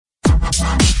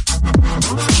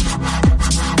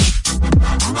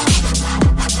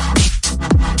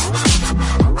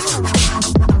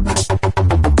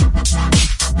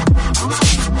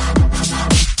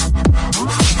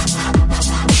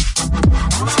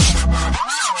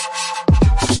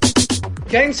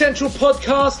Gamecentral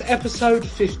podcast, episode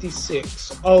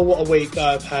 56. Oh, what a week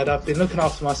I've had. I've been looking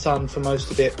after my son for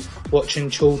most of it, watching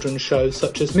children's shows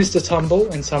such as Mr. Tumble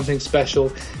and Something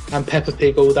Special and Peppa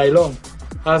Pig all day long.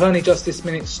 I've only just this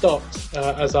minute stopped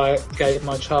as I gave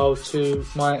my child to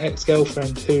my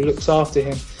ex-girlfriend who looks after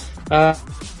him.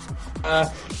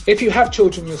 If you have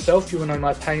children yourself, you will know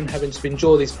my pain having to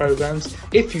endure these programmes.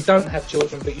 If you don't have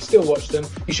children but you still watch them,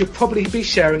 you should probably be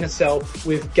sharing a cell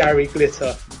with Gary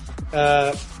Glitter.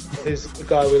 Who's the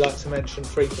guy we like to mention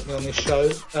frequently on this show.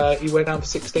 He went down for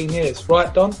 16 years.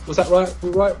 Right, Don? Was that right?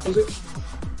 Right, was it?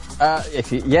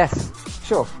 Yes,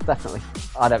 sure, definitely.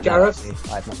 I don't Gareth? know.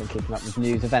 I've not been keeping up with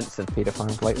news events of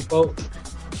paedophiles lately. Well,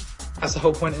 that's the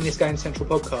whole point in this Gamecentral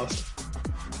podcast.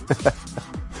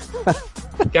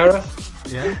 Gareth?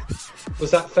 Yeah?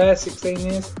 Was that fair, 16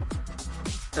 years?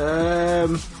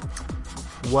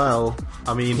 Well,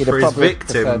 I mean, He'd for his have probably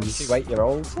victims, preferred 2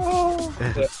 8-year-olds. Oh.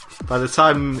 by the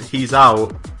time he's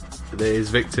out, his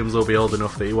victims will be old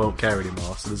enough that he won't care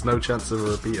anymore, so there's no chance of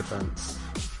a repeat offence.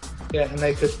 Yeah, and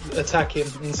they could attack him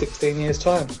in 16 years'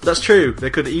 time. That's true, they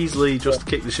could easily just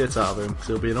kick the shit out of him, because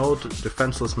he'll be an old,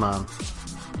 defenceless man.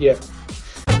 Yeah.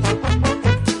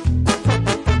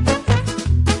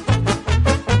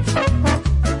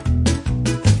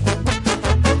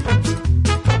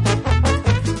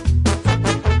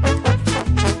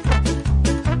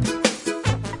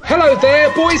 Hello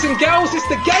there, boys and girls, it's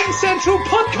the Gamecentral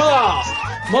podcast.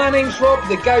 My name's Rob,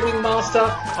 the Gaming Master.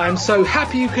 I'm so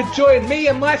happy you could join me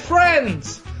and my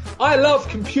friends. I love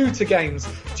computer games.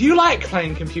 Do you like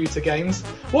playing computer games?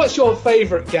 What's your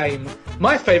favourite game?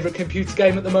 My favourite computer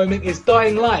game at the moment is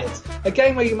Dying Light, a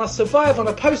game where you must survive on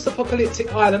a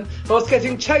post-apocalyptic island whilst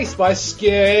getting chased by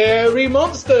scary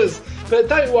monsters. But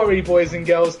don't worry, boys and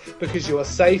girls, because you are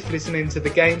safe listening to the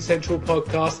Gamecentral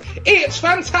podcast. It's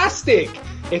fantastic!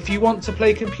 If you want to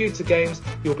play computer games,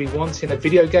 you'll be wanting a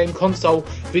video game console.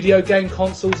 Video game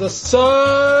consoles are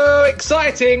so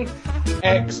exciting!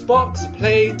 Xbox,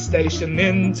 PlayStation,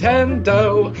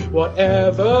 Nintendo,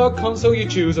 whatever console you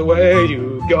choose, away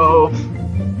you go.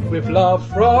 With love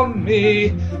from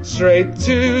me, straight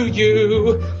to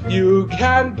you, you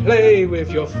can play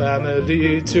with your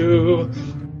family too.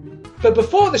 But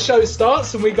before the show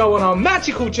starts and we go on our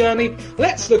magical journey,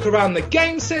 let's look around the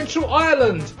Gamecentral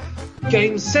Island.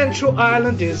 Gamecentral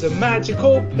Island is a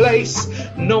magical place,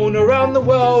 known around the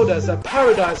world as a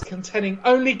paradise containing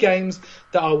only games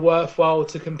that are worthwhile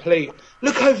to complete.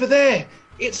 Look over there,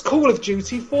 it's Call of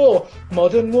Duty 4,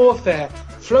 Modern Warfare,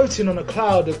 floating on a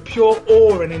cloud of pure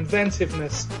awe and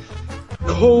inventiveness.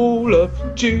 Call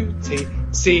of Duty,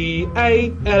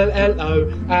 C-A-L-L-O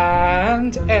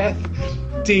and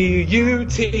F-D-U-T-Y-F-U-O-R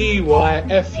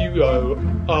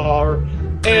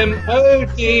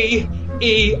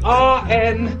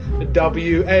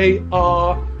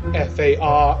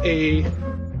M-O-D-E-R-N-W-A-R-F-A-R-E.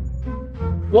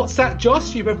 What's that,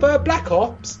 Josh? You prefer Black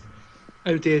Ops?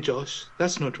 Oh dear, Josh.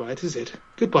 That's not right, is it?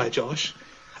 Goodbye, Josh.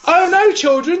 Oh no,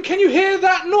 children, can you hear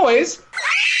that noise?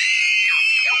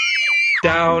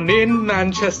 Down in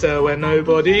Manchester where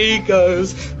nobody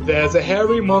goes, there's a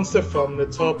hairy monster from the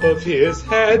top of his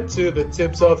head to the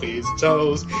tips of his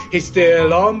toes. He's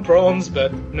still on bronze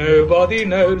but nobody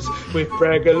knows, with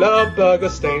regular burger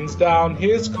stains down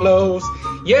his clothes.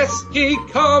 Yes, he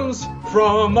comes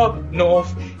from up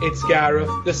north, it's Gareth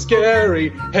the scary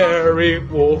hairy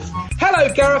wolf. Hello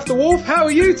Gareth the wolf, how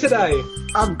are you today?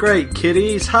 I'm great,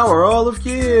 kiddies, how are all of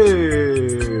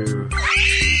you?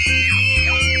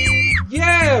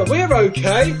 Yeah, we're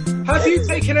okay. Have you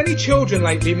taken any children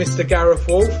lately, Mr. Gareth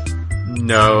Wolf?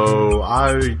 No,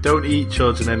 I don't eat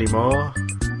children anymore.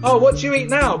 Oh, what do you eat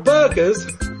now? Burgers?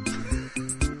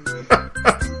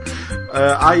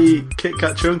 I eat Kit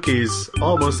Kat Chunkies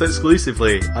almost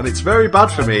exclusively, and it's very bad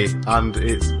for me, and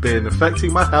it's been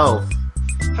affecting my health.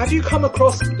 Have you come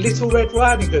across Little Red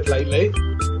Riding Hood lately?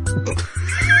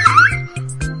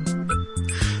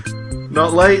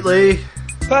 Not lately.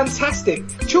 Fantastic.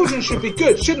 Children should be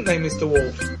good, shouldn't they, Mr.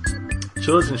 Wolf?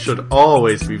 Children should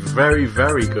always be very,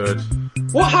 very good.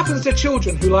 What happens to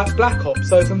children who like Black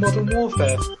Ops over Modern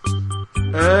Warfare?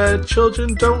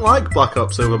 Children don't like Black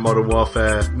Ops over Modern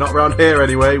Warfare. Not around here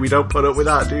anyway, we don't put up with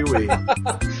that, do we?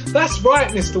 That's right,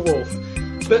 Mr. Wolf.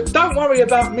 But don't worry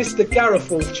about Mr.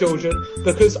 Garethwolf, children,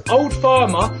 because old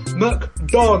farmer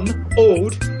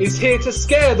MacDonald is here to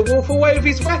scare the wolf away with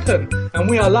his weapon. And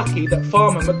we are lucky that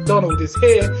Farmer MacDonald is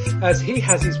here, as he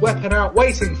has his weapon out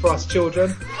waiting for us,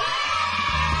 children.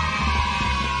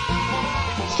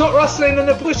 Stop rustling in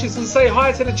the bushes and say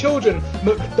hi to the children,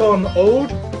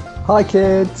 MacDonald. Hi,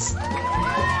 kids.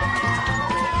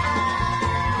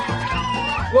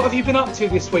 What have you been up to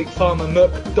this week, Farmer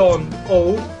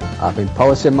MacDonald? I've been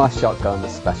polishing my shotgun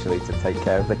especially to take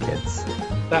care of the kids.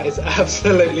 That is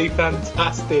absolutely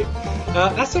fantastic.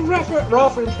 That's a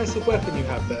rather impressive weapon you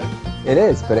have there. It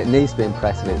is, but it needs to be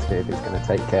impressive if it's going to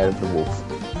take care of the wolf.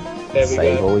 There we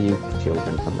Save go. all you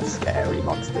children from the scary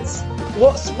monsters.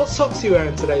 What socks are you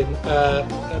wearing today,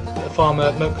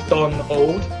 Farmer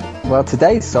MacDonald? Well,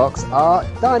 today's socks are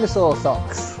dinosaur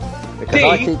socks. Because D?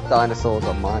 I keep dinosaurs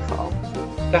on my farm.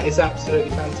 That is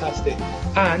absolutely fantastic.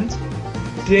 And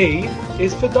D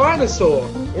is for dinosaur.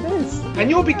 It is. And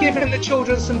you'll be giving the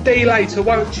children some D later,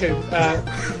 won't you,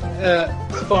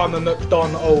 Farmer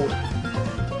MacDonald?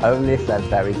 Only if they're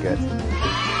very good.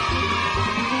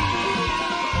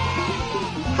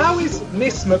 How is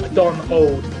Miss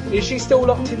MacDonald? Is she still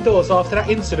locked indoors after that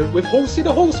incident with Horsey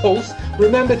the horse?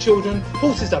 Remember, children,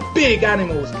 horses are big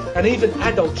animals, and even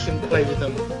adults shouldn't play with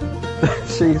them.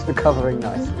 She's recovering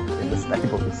nicely in the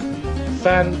stables.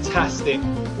 Fantastic.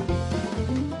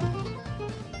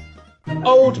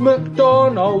 Old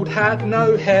MacDonald had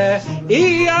no hair,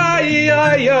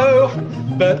 E-I-E-I-O.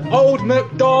 But old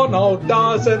MacDonald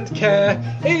doesn't care,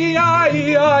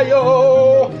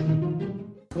 E-I-E-I-O.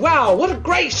 Wow, what a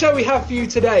great show we have for you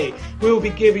today. We'll be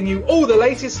giving you all the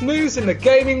latest news in the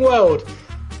gaming world.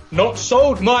 Not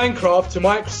sold Minecraft to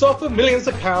Microsoft for millions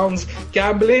of pounds.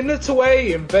 Gambling it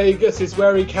away in Vegas is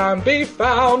where he can be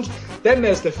found. Then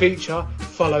there's the feature,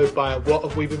 followed by what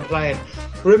have we been playing.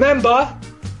 Remember,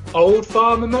 old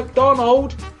Farmer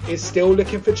MacDonald is still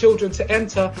looking for children to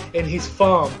enter in his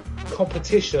farm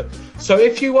competition. So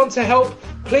if you want to help,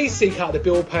 please seek out the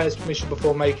bill payer's permission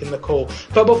before making the call.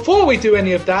 But before we do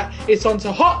any of that, it's on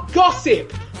to hot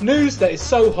gossip. News that is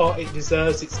so hot it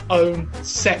deserves its own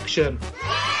section.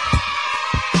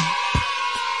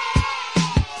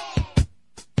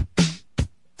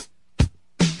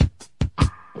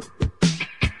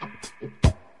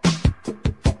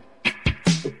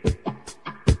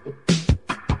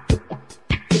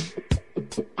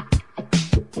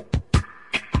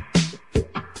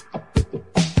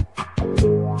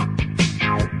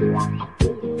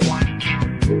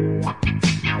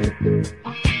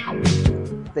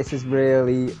 This is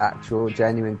really actual,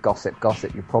 genuine gossip.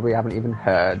 You probably haven't even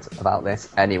heard about this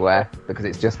anywhere because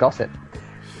it's just gossip.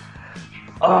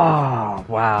 Oh,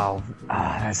 wow.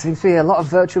 There seems to be a lot of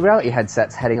virtual reality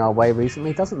headsets heading our way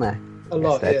recently, doesn't there? A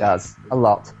lot, yes, there yeah. does. A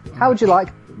lot. How would you like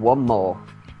one more?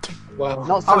 Wow.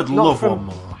 I would love one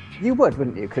more. You would,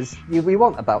 wouldn't you? Because we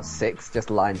want about 6 just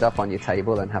lined up on your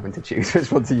table and having to choose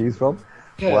which one to use from.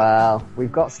 Yeah. Well,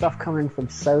 we've got stuff coming from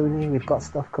Sony, we've got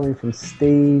stuff coming from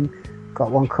Steam, got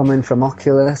one coming from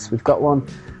Oculus, we've got one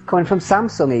coming from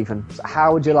Samsung even. So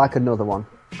how would you like another one?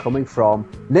 Coming from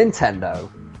Nintendo.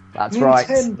 That's right.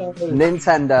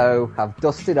 Nintendo have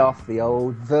dusted off the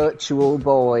old Virtual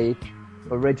Boy,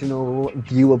 original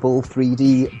viewable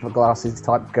 3D glasses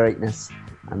type greatness,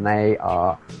 and they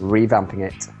are revamping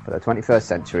it for the 21st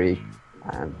century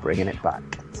and bringing it back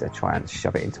to try and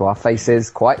shove it into our faces,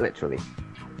 quite literally.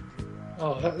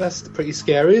 Oh, that's pretty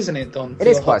scary, isn't it, Don? It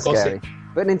is quite scary.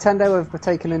 But Nintendo have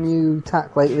taken a new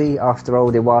tack lately after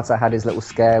old Iwata had his little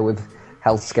scare with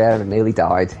health scare and nearly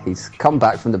died. He's come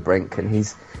back from the brink and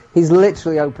he's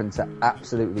literally open to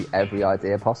absolutely every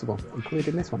idea possible,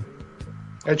 including this one.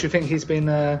 Do you think he's been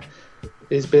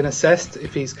assessed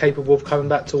if he's capable of coming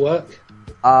back to work?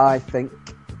 I think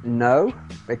no.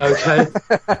 Okay.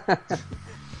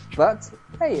 But,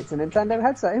 hey, it's a Nintendo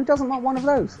headset. Who doesn't want one of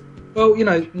those? Well, you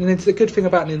know, the good thing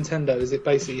about Nintendo is it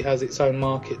basically has its own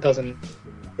market, doesn't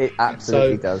it?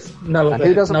 Absolutely does. No and other,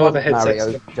 who doesn't no want other headsets?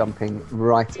 Mario jumping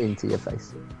right into your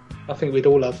face? I think we'd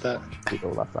all love that. We'd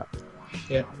all love that.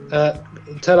 Yeah.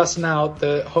 Tell us now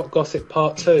the hot gossip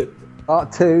part 2.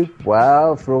 Part 2,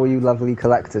 well, for all you lovely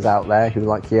collectors out there who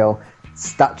like your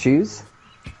statues,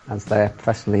 as they're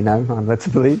professionally known, I'm led to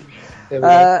believe.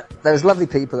 Those lovely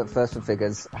people at First for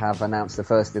Figures have announced the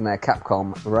first in their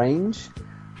Capcom range,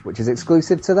 which is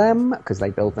exclusive to them, because they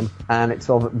build them, and it's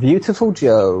of Beautiful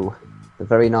Joe, the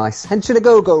very nice Henshin a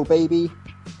Go-Go baby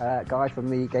guy from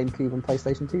the GameCube and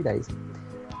PlayStation 2 days.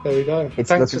 There we go. It's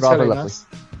Thanks for rather telling lovely. us.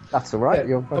 That's all right. Yeah.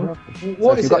 You're very welcome. What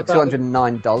so if is you've it got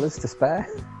about $209 to spare,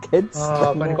 kids.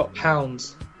 I've only got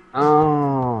pounds.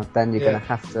 Oh, then you're Yeah. going to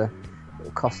have to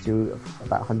It'll cost you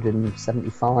about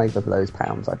 175 of those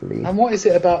pounds, I believe. And what is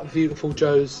it about Beautiful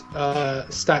Joe's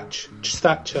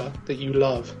stature that you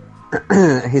love?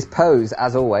 His pose,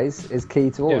 as always, is key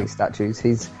to all these statues.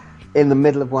 He's in the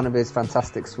middle of one of his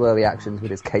fantastic swirly actions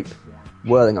with his cape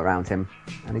whirling around him,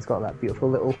 and he's got that beautiful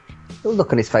little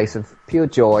look on his face of pure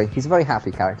joy. He's a very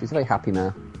happy character. He's a very happy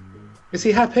man. Is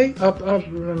he happy? I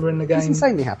remember in the game. He's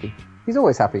insanely happy. He's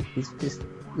always happy. He's just,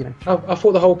 I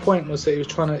thought the whole point was that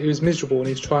he was miserable and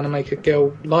he was trying to make a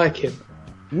girl like him.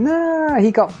 No,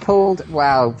 he got pulled.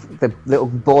 Wow, the little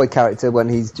boy character when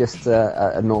he's just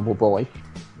a normal boy.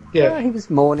 Yeah, he was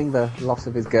mourning the loss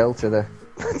of his girl to the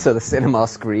cinema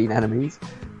screen enemies.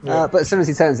 Yeah. But as soon as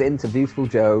he turns it into Beautiful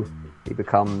Joe, he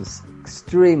becomes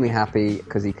extremely happy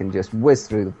because he can just whiz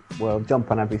through the world,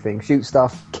 jump on everything, shoot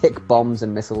stuff, kick bombs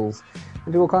and missiles,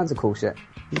 and do all kinds of cool shit.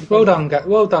 Well done,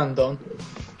 Don.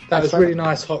 That was really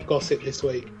nice hot gossip this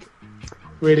week.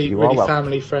 Really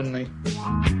family friendly.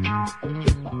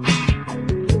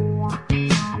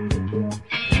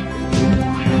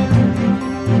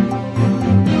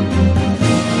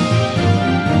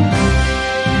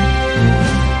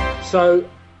 So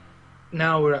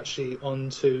now we're actually on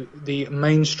to the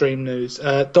mainstream news.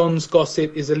 Don's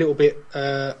gossip is a little bit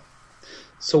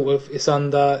it's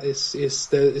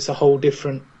a whole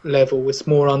different level. It's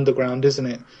more underground, isn't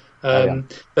it?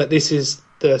 But this is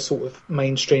the sort of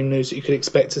mainstream news that you could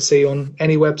expect to see on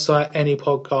any website, any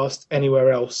podcast,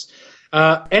 anywhere else.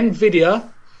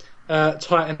 Nvidia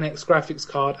Titan X graphics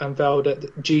card unveiled at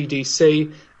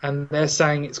GDC, and they're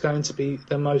saying it's going to be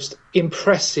the most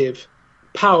impressive,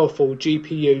 powerful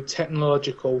GPU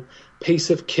technological piece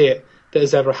of kit that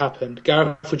has ever happened.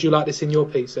 Gareth, would you like this in your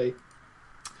PC?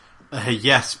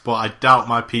 Yes, but I doubt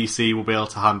my PC will be able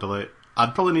to handle it.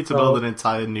 I'd probably need to build an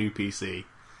entire new PC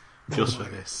just for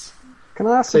this. Can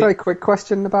I ask a very quick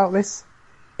question about this?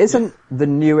 Isn't the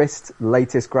newest,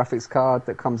 latest graphics card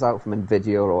that comes out from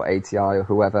Nvidia or ATI or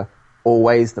whoever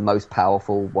always the most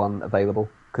powerful one available?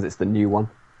 Because it's the new one.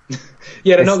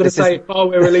 Yeah, they're not going to say,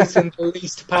 we're releasing the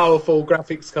least powerful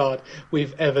graphics card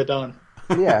we've ever done.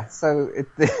 Yeah, so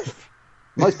the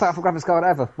most powerful graphics card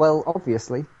ever. Well,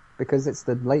 obviously, because it's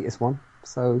the latest one.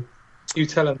 So you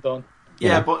tell them, Don.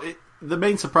 Yeah, but the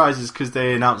main surprise is because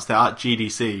they announced it at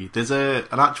GDC. There's an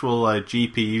actual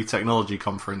GPU technology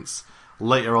conference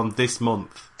later on this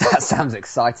month. That sounds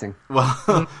exciting.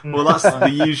 Well, that's the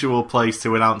usual place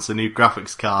to announce a new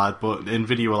graphics card, but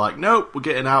Nvidia were like, nope, we're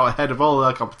getting out ahead of all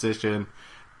our competition.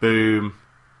 Boom,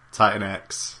 Titan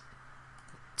X.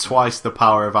 Twice the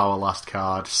power of our last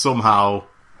card. Somehow,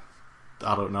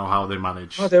 I don't know how they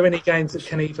managed. Are there any games that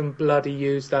can even bloody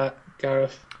use that,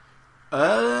 Gareth?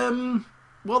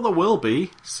 Well, there will be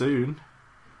soon.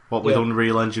 What with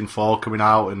Unreal Engine 4 coming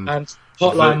out and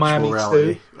Hotline Miami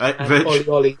reality. 2 and Ollie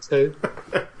Ollie 2.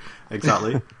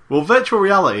 Exactly. Well, virtual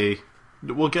reality,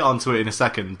 we'll get onto it in a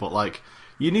second, but like,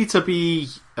 you need to be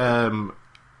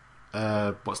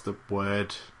what's the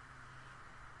word?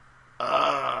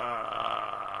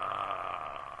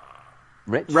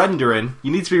 Rendering.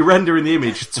 You need to be rendering the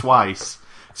image twice.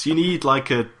 So you need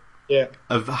like a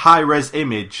high-res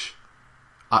image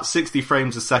at 60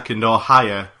 frames a second or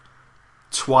higher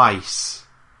twice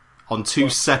on two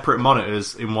separate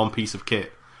monitors in one piece of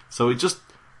kit. So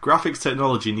graphics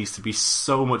technology needs to be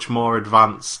so much more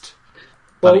advanced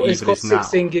than it it's even got is now.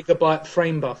 16 gigabyte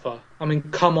frame buffer. I mean,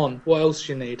 come on, what else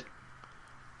do you need?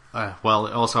 Well,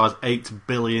 it also has 8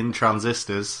 billion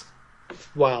transistors.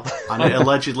 Wow. And it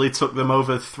allegedly took them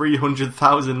over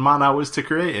 300,000 man-hours to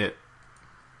create it.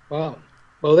 Wow.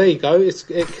 Well, there you go.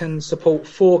 It can support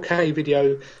 4K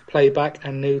video playback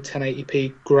and new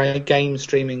 1080p game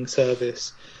streaming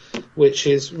service, which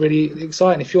is really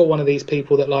exciting. If you're one of these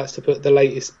people that likes to put the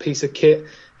latest piece of kit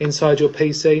inside your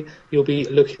PC, you'll be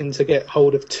looking to get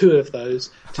hold of 2 of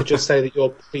those to just say that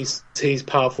your PC is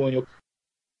powerful and your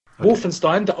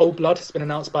Wolfenstein, The Old Blood, has been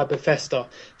announced by Bethesda.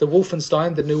 The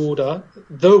Wolfenstein, The New Order,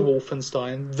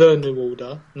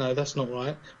 no, that's not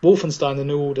right. Wolfenstein, The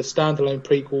New Order standalone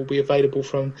prequel will be available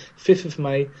from 5th of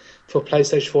May for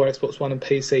PlayStation 4, Xbox One and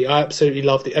PC. I absolutely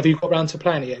loved it. Have you got round to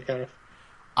playing it yet, Gareth?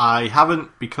 I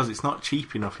haven't, because it's not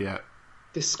cheap enough yet.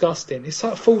 Disgusting. It's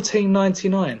like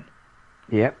 $14.99.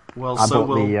 Yep. Well, so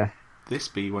will this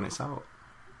be when it's out?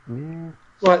 Yeah.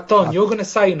 Right, Don, you're going to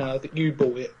say now that you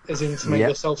bought it, as in to make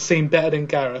yourself seem better than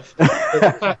Gareth. But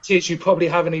the fact is, you probably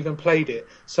haven't even played it.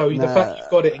 So the fact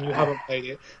you've got it and you haven't played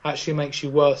it actually makes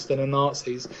you worse than the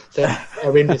Nazis that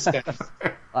are in this game.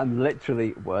 I'm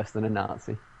literally worse than a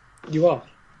Nazi. You are.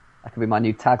 That could be my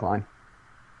new tagline.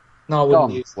 No, I wouldn't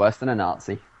Don, use it. worse than a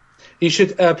Nazi. You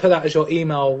should put that as your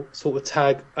email sort of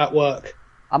tag at work.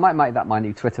 I might make that my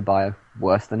new Twitter bio.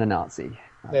 Worse than a Nazi.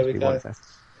 There we go.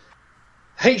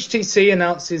 HTC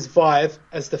announces Vive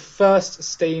as the first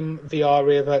Steam VR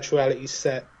rear virtual reality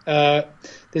set.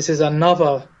 This is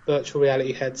another virtual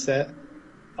reality headset.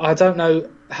 I don't know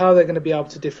how they're going to be able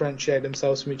to differentiate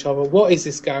themselves from each other. What is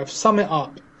this, Gareth? Sum it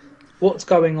up. What's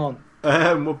going on?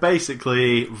 Well,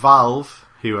 basically, Valve,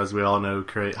 who, as we all know,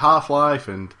 create Half-Life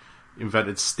and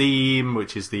invented Steam,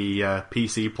 which is the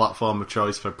PC platform of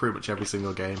choice for pretty much every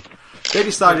single game. They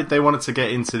decided they wanted to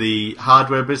get into the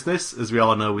hardware business, as we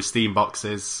all know, with Steam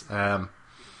boxes. But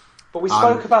we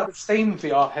spoke about the Steam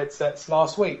VR headsets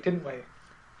last week, didn't we?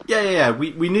 Yeah.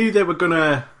 We knew they were going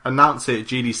to announce it at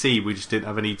GDC, we just didn't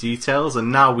have any details,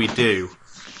 and now we do.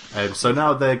 So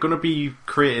now they're going to be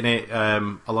creating it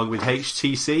along with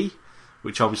HTC,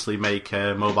 which obviously make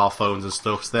mobile phones and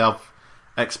stuff. So they have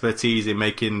expertise in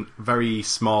making very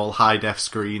small high-def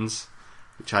screens,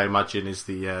 which I imagine is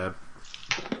the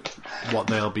what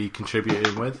they'll be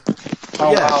contributing with.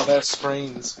 Wow, they're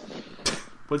screens.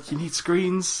 Well, you need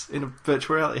screens in a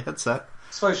virtual reality headset.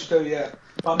 I suppose you do, yeah.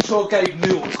 But I'm sure Gabe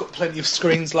Newell's got plenty of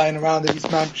screens laying around in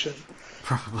his mansion.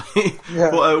 Probably.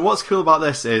 Yeah. But what's cool about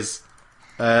this is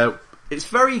it's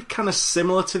very kind of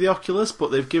similar to the Oculus,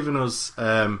 but they've given us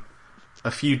a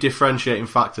few differentiating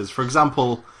factors. For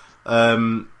example,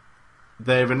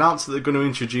 they've announced that they're going to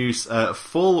introduce a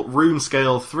full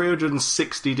room-scale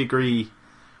 360-degree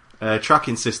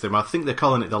tracking system. I think they're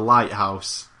calling it the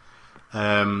Lighthouse.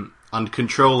 And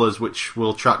controllers which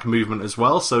will track movement as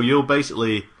well. So you'll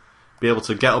basically be able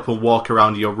to get up and walk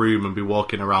around your room and be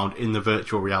walking around in the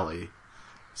virtual reality.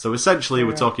 So essentially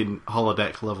we're talking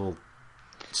holodeck level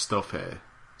stuff here.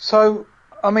 So,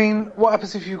 I mean, what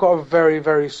happens if you've got a very,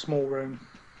 very small room?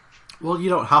 Well, you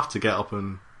don't have to get up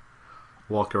and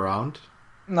walk around.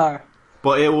 No.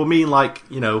 But it will mean, like,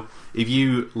 you know, if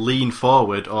you lean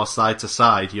forward or side to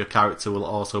side, your character will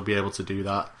also be able to do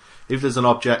that. If there's an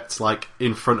object, like,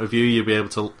 in front of you, you'll be able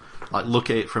to, like, look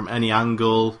at it from any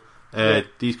angle.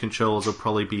 These controls will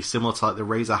probably be similar to, like, the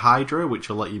Razer Hydra, which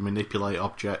will let you manipulate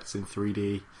objects in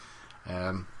 3D.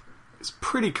 It's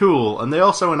pretty cool. And they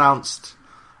also announced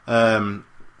a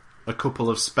couple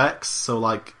of specs. So,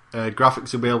 like,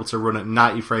 graphics will be able to run at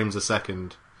 90 frames a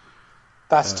second.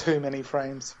 That's too many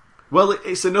frames. Well,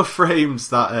 it's enough frames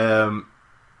that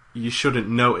you shouldn't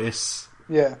notice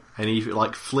any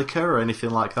like flicker or anything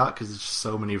like that, because there's just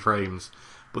so many frames.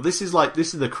 But this is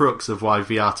the crux of why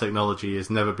VR technology has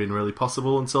never been really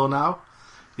possible until now,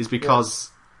 is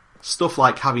because stuff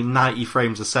like having 90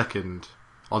 frames a second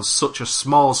on such a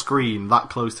small screen that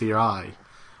close to your eye,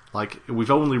 like, we've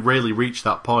only really reached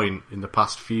that point in the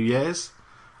past few years,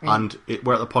 and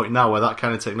we're at the point now where that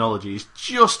kind of technology is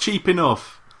just cheap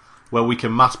enough where we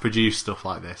can mass produce stuff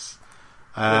like this.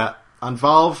 And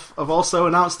Valve have also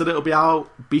announced that it'll be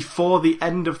out before the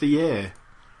end of the year,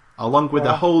 along with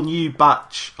a whole new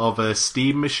batch of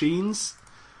Steam machines.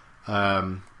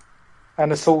 And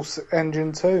the Source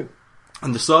Engine 2.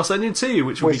 And the Source Engine 2,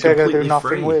 which will be they're completely going to do nothing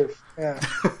free. With.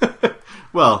 Yeah.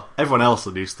 Well, everyone else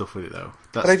will do stuff with it, though.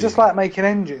 But they just like making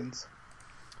engines.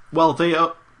 Well, they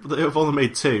have only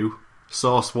made two.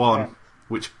 Source 1,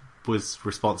 which was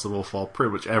responsible for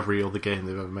pretty much every other game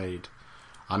they've ever made.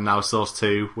 And now Source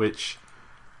 2, which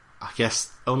I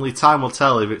guess only time will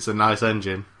tell if it's a nice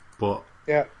engine. But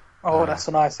yeah. Oh, that's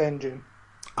a nice engine.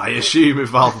 I assume if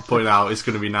Valve point out, it's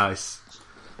going to be nice.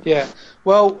 Yeah.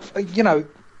 Well, you know,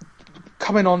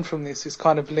 coming on from this is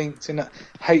kind of linked in that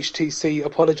HTC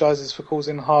apologises for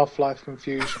causing Half-Life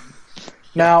confusion.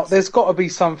 Now, there's got to be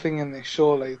something in this,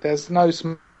 surely. There's no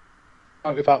smoke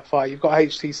without fire. You've got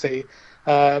HTC.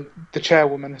 The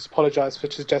chairwoman has apologised for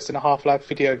suggesting a Half-Life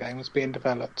video game was being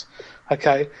developed.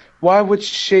 Okay, why would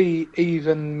she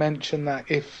even mention that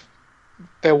if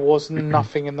there was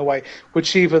nothing in the way? Would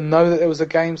she even know that there was a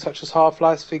game such as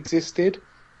Half-Life existed?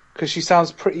 Because she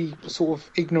sounds pretty sort of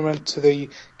ignorant to the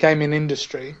gaming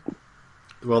industry.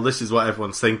 Well, this is what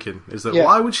everyone's thinking, is that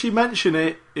why would she mention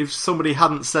it if somebody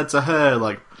hadn't said to her,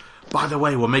 like, by the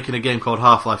way, we're making a game called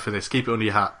Half-Life for this, keep it under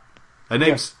your hat. Her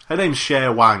name's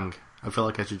Cher Wang. I feel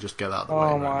like I should just get that out of the way.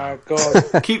 Oh my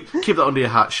god. keep that under your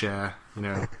hat, Cher, you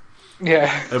know.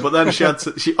 Yeah. But then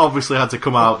she obviously had to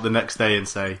come out the next day and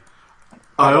say,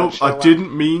 I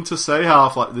didn't mean to say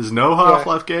Half-Life. There's no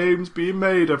Half-Life games being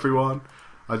made, everyone.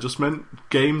 I just meant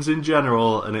games in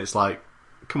general, and it's like,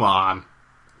 come on.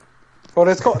 Well,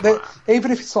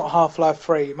 even if it's not Half-Life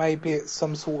 3, maybe it's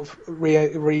some sort of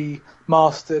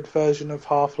remastered version of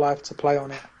Half-Life to play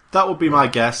on it. That would be my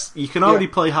guess. You can already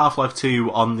play Half-Life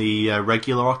 2 on the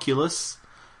regular Oculus,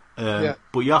 but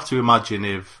you have to imagine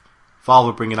if Valve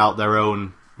are bringing out their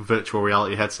own virtual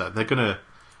reality headset, they're going to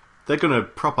they're going to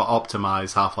proper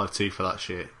optimize Half-Life 2 for that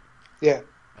shit. Yeah.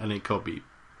 And it could be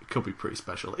pretty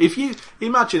special. If you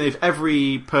imagine if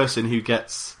every person who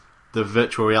gets the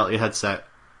virtual reality headset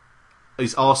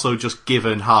is also just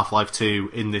given Half-Life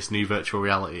 2 in this new virtual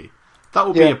reality, that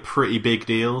would be a pretty big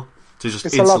deal to just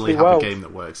instantly have a game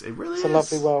that works. It really is. It's a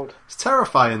lovely world. It's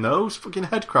terrifying though. It's fucking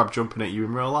head crab jumping at you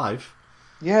in real life.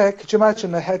 Yeah, could you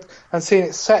imagine the head and seeing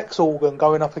its sex organ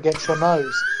going up against your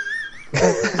nose?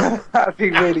 That'd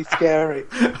be really scary.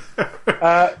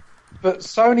 But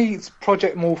Sony's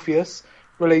Project Morpheus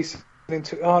released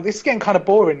into... Oh, this is getting kind of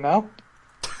boring now.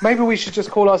 Maybe we should just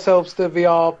call ourselves the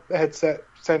VR Headset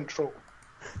Central.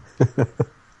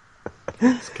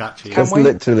 It's catchy. There's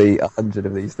literally 100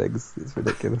 of these things. It's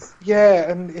ridiculous. Yeah,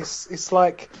 and it's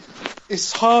like...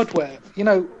 It's hardware. You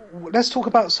know, let's talk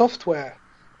about software.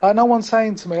 No one's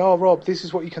saying to me, oh, Rob, this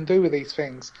is what you can do with these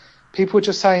things. People are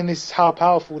just saying this is how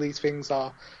powerful these things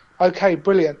are. Okay,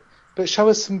 brilliant. But show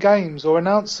us some games or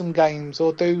announce some games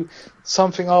or do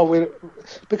something.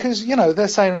 Because, you know, they're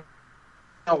saying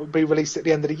it will be released at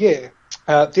the end of the year.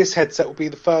 This headset will be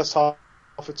the first half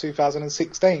of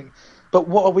 2016. But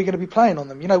what are we going to be playing on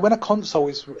them? You know, when a console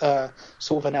is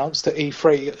sort of announced at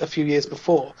E3 a few years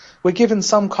before, we're given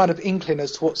some kind of inkling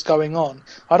as to what's going on.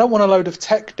 I don't want a load of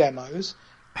tech demos.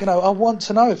 You know, I want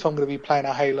to know if I'm going to be playing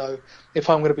a Halo, if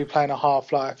I'm going to be playing a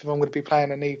Half-Life, if I'm going to be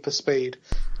playing a Need for Speed.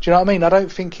 Do you know what I mean? I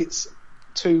don't think it's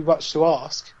too much to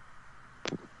ask.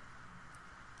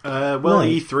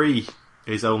 E3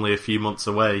 is only a few months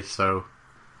away, so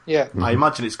yeah, I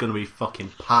imagine it's going to be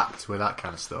fucking packed with that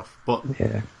kind of stuff. But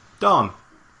yeah. Don,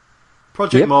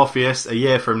 Project Morpheus, a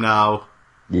year from now.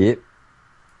 Yep.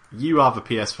 You have a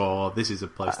PS4. This is a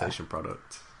PlayStation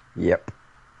product. Yep.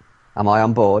 Am I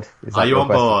on board? Are you on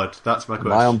board? That's my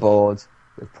question. Am I on board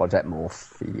with Project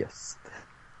Morpheus?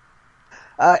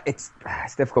 It's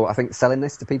difficult. I think selling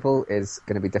this to people is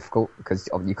going to be difficult because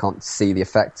you can't see the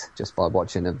effect just by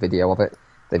watching a video of it.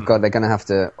 They're going to have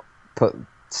to put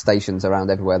stations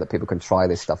around everywhere that people can try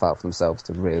this stuff out for themselves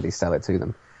to really sell it to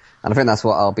them. And I think that's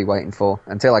what I'll be waiting for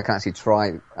until I can actually try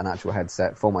an actual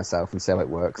headset for myself and see how it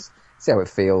works, see how it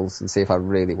feels, and see if I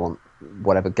really want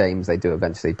whatever games they do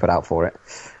eventually put out for it.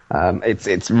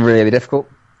 It's really difficult.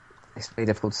 It's really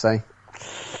difficult to say.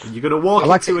 You're going to walk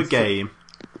into a game,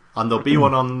 and there'll be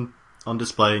one on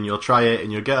display, and you'll try it,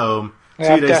 and you'll get home.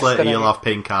 2 days later, you'll have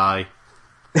pink eye,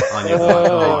 and you're like,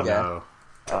 oh no.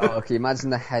 Oh, can you imagine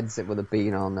the heads it would have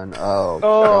been on, and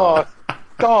God.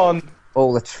 Gone.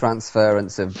 All the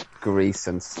transference of grease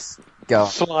and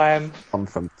slime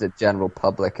from the general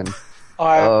public, and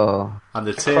and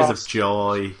the tears of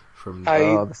joy from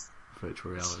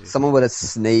virtual reality. Someone would have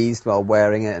sneezed while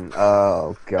wearing it, and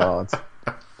oh god.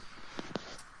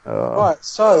 Right,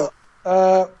 so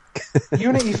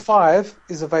Unity 5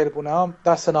 is available now.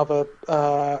 That's another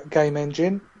game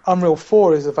engine. Unreal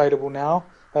 4 is available now.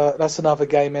 That's another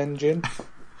game engine.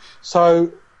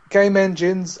 So game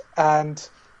engines and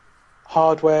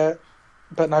hardware,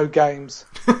 but no games.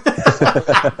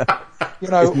 You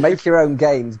know, just make your own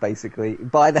games, basically.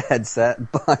 Buy the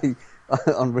headset, buy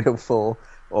Unreal 4,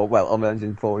 or Unreal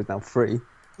Engine 4 is now free.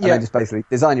 And then just basically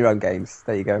design your own games.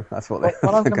 There you go. That's what they're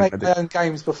I'm going to make my own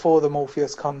games before the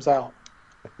Morpheus comes out.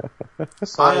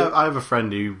 So, I have a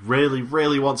friend who really,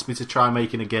 really wants me to try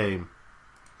making a game.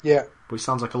 Yeah. But it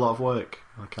sounds like a lot of work.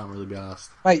 I can't really be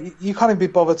asked. Mate, you can't even be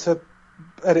bothered to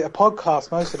edit a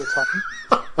podcast most of the time.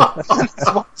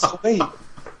 It's once a week.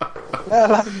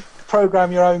 Let alone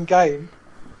program your own game.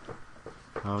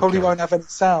 Okay. Probably won't have any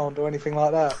sound or anything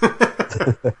like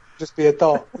that. Just be a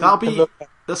dot.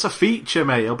 That's a feature,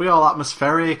 mate. It'll be all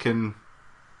atmospheric and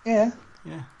yeah.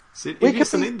 So if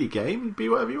it's an indie game, it'd be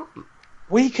whatever you want.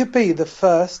 We could be the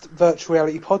first virtual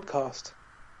reality podcast.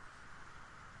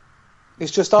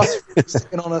 It's just us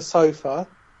sitting on a sofa.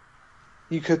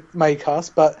 You could make us,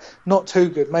 but not too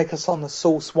good. Make us on the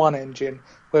Source 1 engine,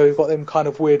 where we've got them kind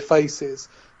of weird faces,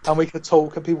 and we could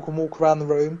talk, and people can walk around the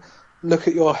room, look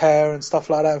at your hair and stuff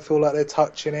like that, and feel like they're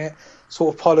touching it,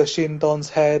 sort of polishing Don's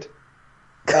head,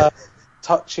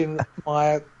 touching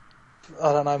my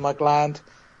gland,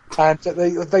 and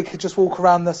they could just walk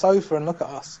around the sofa and look at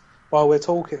us while we're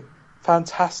talking.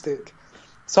 Fantastic.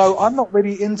 So I'm not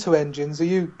really into engines. Are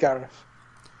you, Gareth?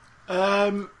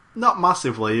 Not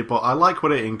massively, but I like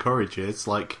what it encourages.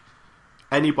 Like,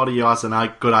 anybody who has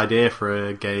a good idea for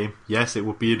a game, yes, it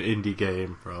would be an indie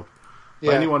game, Rob.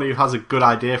 But anyone who has a good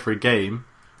idea for a game,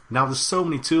 now there's so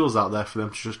many tools out there for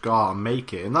them to just go out and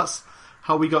make it. And that's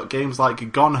how we got games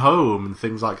like Gone Home and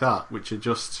things like that, which are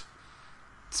just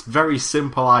very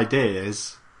simple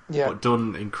ideas, but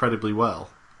done incredibly well.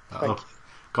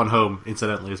 Gone Home,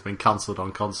 incidentally, has been cancelled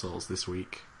on consoles this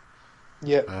week.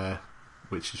 Yeah.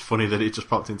 Which is funny that it just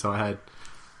popped into my head.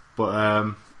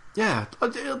 But yeah,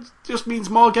 it just means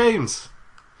more games,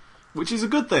 which is a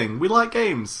good thing. We like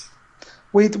games.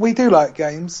 We do like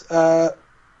games,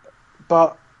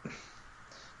 but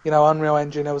Unreal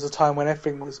Engine. There was a time when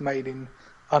everything was made in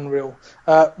Unreal.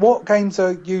 What games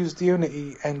are used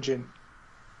Unity Engine?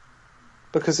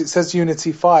 Because it says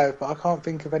Unity 5, but I can't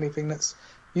think of anything that's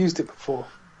used it before.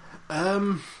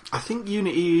 I think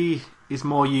Unity is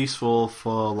more useful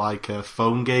for like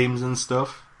phone games and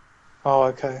stuff. Oh,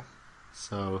 okay.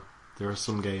 So there are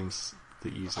some games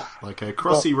that use it, like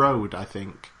Crossy Road, I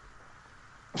think.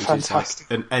 Which Fantastic.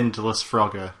 is like an endless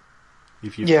Frogger.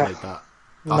 If you've played that,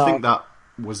 I think that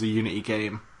was a Unity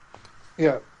game.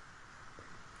 Yeah.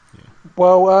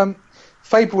 Well,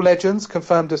 Fable Legends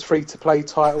confirmed as free-to-play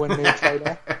title in new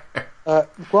trailer.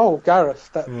 Well, Gareth,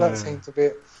 that seemed a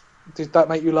bit. Did that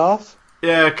make you laugh?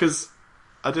 Yeah, because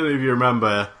I don't know if you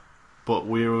remember, but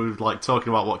we were like talking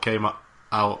about what came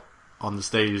out on the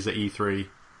stages at E3,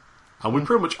 and we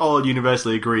pretty much all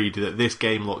universally agreed that this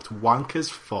game looked wank as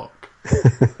fuck.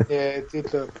 Yeah, it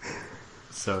did look.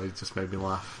 So it just made me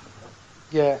laugh.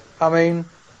 Yeah, I mean,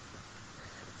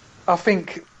 I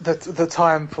think that the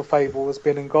time for Fable has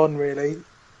been and gone. Really,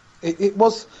 it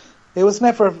was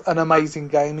never an amazing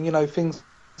game, and things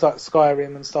like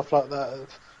Skyrim and stuff like that.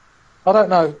 I don't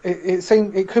know. It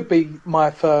seemed it could be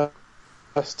my first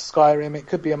Skyrim. It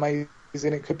could be amazing.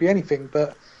 It could be anything.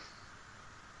 But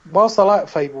whilst I like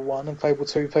Fable 1 and Fable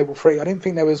 2, Fable 3, I didn't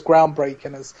think they were as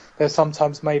groundbreaking as they're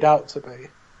sometimes made out to be.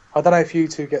 I don't know if you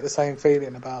two get the same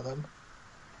feeling about them.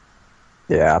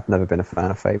 Yeah, I've never been a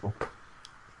fan of Fable.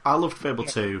 I loved Fable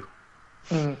 2,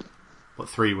 but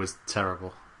 3 was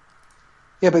terrible.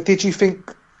 Yeah, but did you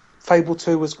think Fable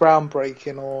 2 was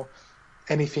groundbreaking or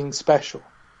anything special?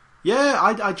 Yeah,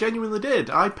 I genuinely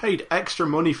did. I paid extra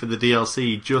money for the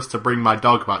DLC just to bring my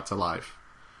dog back to life.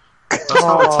 That's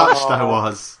how attached I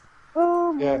was.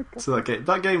 Oh my God. So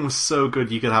that game was so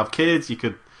good. You could have kids, you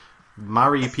could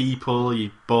marry people,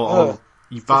 you buy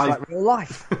like real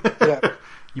life. Yeah.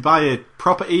 You buy a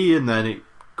property and then it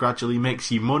gradually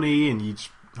makes you money and you just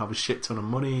have a shit ton of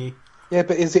money. Yeah,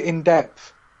 but is it in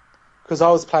depth? Because I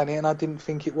was playing it and I didn't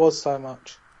think it was so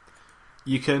much.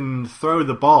 You can throw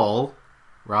the ball,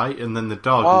 right, and then the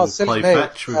dog will play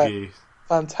fetch with you.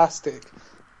 Fantastic.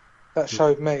 That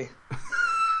showed me.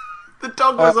 The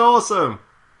dog was awesome.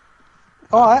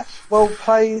 Alright, well,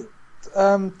 play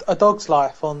A Dog's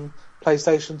Life on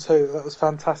PlayStation 2. That was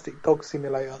fantastic. Dog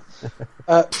simulator.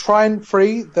 Trine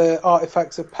 3, The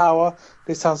Artifacts of Power.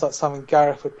 This sounds like something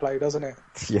Gareth would play, doesn't it?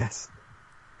 Yes.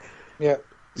 Yeah.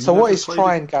 So what is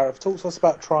Trine, Gareth? Talk to us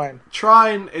about Trine.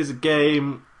 Trine is a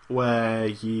game where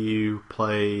you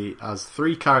play as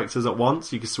 3 characters at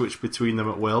once. You can switch between them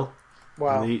at will.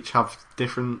 Wow. And they each have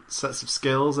different sets of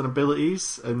skills and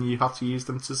abilities, and you have to use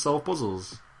them to solve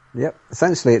puzzles. Yep.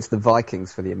 Essentially, it's the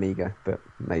Vikings for the Amiga, but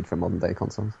made for modern-day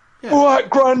consoles. Yeah. All right,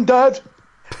 Grandad.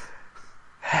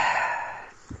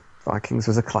 Vikings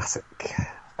was a classic.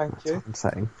 Thank you. I'm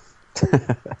saying.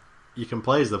 You can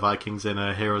play as the Vikings in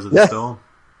Heroes of the Storm.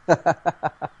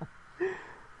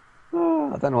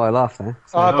 Oh, I don't know why I laughed there.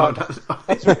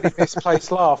 That's a really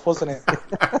misplaced laugh, wasn't it?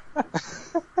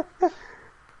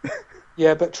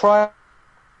 Yeah, but Trine,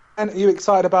 are you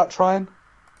excited about Trine?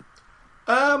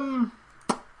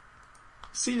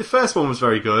 See, the first one was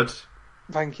very good.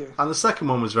 Thank you. And the second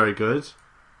one was very good.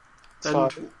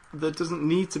 Sorry. And there doesn't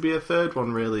need to be a third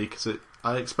one, really, because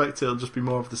I expect it'll just be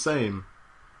more of the same.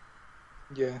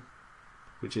 Yeah.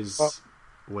 Which is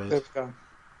weird. There we go.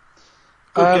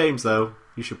 Good games, though.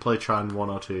 You should play Trine 1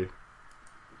 or 2.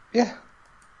 Yeah.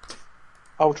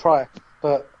 I'll try,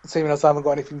 but seeing as I haven't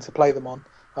got anything to play them on,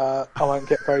 I won't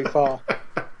get very far.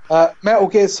 Metal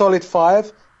Gear Solid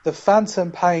 5, The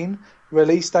Phantom Pain,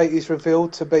 release date is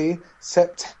revealed to be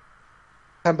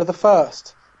September the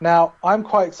 1st. Now, I'm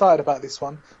quite excited about this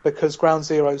one because Ground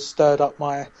Zero stirred up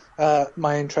my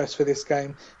interest for this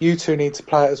game. You two need to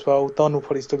play it as well. Don will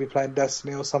probably still be playing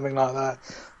Destiny or something like that.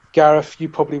 Gareth, you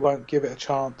probably won't give it a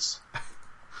chance.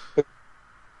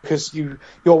 Because you're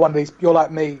one of these, you're like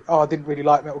me, I didn't really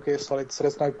like Metal Gear Solid, so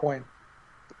there's no point.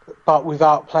 But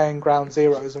without playing Ground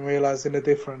Zeroes and realising the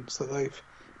difference that they've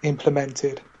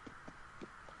implemented.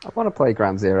 I want to play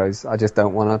Ground Zeroes, I just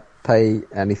don't want to pay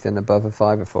anything above a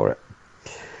 $5 for it.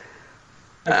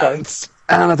 Okay.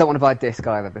 And I don't want to buy a disc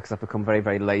either because I've become very,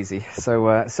 very lazy. So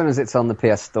as soon as it's on the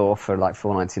PS Store for like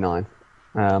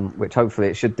 $4.99, which hopefully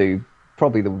it should do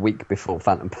probably the week before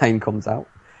Phantom Pain comes out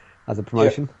as a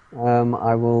promotion,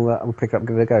 I will pick it up and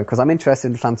give it a go because I'm interested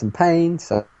in Phantom Pain,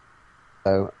 so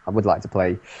I would like to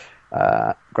play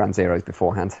Ground Zeroes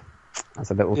beforehand.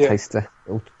 as a little taster,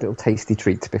 little tasty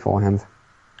treat beforehand.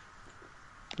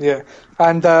 Yeah,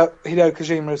 and Hideo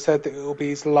Kojima has said that it will be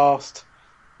his last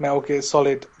Metal Gear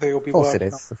Solid that he'll be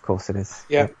working on. Of course it is.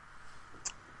 Yeah,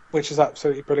 which is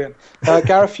absolutely brilliant.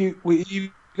 Gareth, were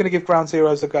you going to give Ground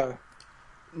Zeroes a go?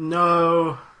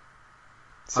 No.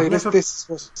 See, this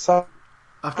was so...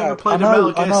 I've never played a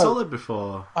Metal Gear Solid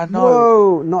before. I know.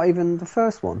 Whoa, not even the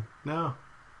first one? No.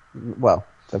 Well,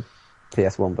 the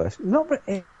PS1 version. Not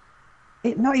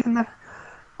even the...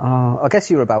 I guess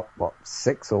you were about,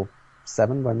 6 or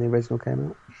 7 when the original came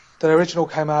out? The original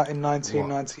came out in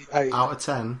 1998. Out of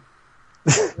 10?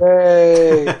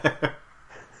 Hey!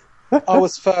 I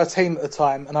was 13 at the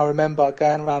time, and I remember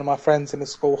going around with my friends in the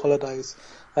school holidays,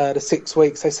 the 6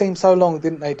 weeks. They seemed so long,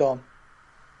 didn't they, Don?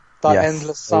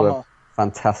 Endless summer.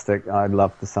 Fantastic. I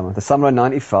loved the summer. The summer of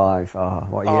 95. Oh,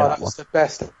 what a year that was. The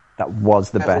best. That was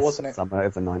the ever, best wasn't it? summer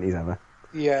of the 90s ever.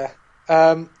 Yeah.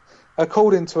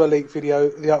 According to a leaked video,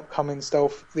 the upcoming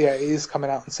stealth, it is coming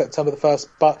out on September the 1st,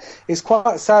 but it's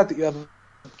quite sad that you haven't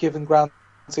given Ground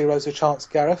Zeroes a chance,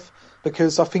 Gareth,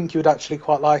 because I think you would actually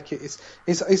quite like it.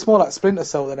 It's more like Splinter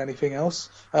Cell than anything else,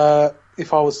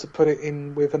 if I was to put it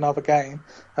in with another game.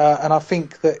 And I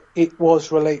think that it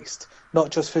was released not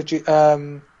just for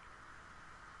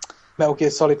Metal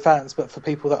Gear Solid fans, but for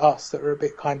people that are a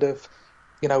bit kind of,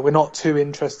 we're not too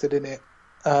interested in it.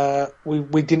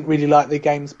 We didn't really like the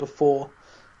games before,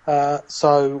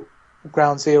 so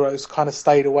Ground Zeroes kind of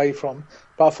stayed away from.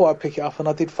 But I thought I'd pick it up, and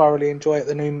I did thoroughly enjoy it.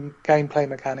 The new gameplay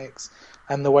mechanics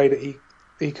and the way that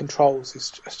he controls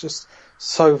is just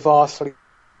so vastly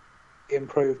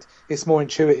improved. It's more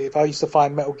intuitive. I used to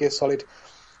find Metal Gear Solid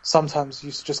sometimes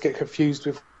used to just get confused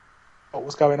with what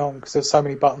was going on because there's so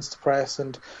many buttons to press,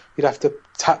 and you'd have to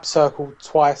tap circle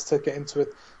twice to get into a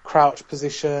crouch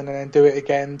position and then do it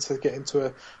again to get into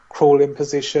a crawling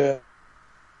position.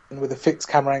 And with the fixed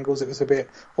camera angles, it was a bit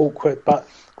awkward. But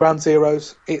Ground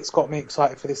Zeroes, it's got me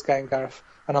excited for this game, Gareth,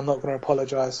 and I'm not going to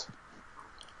apologise.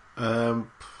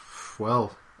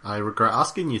 Well, I regret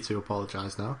asking you to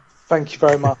apologise now. Thank you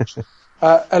very much.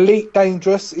 Elite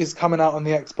Dangerous is coming out on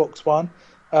the Xbox One.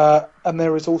 And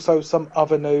there is also some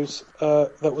other news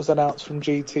that was announced from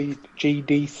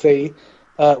GDC,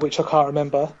 which I can't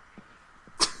remember.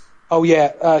 Oh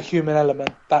yeah, Human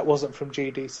Element. That wasn't from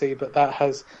GDC, but that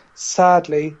has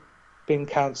sadly been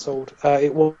cancelled.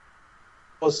 It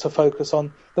was to focus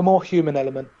on the more human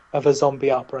element of a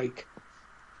zombie outbreak.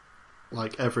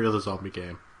 Like every other zombie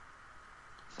game.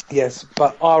 Yes,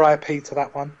 but RIP to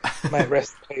that one. May it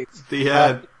rest in peace. The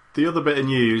other bit of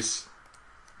news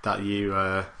that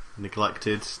you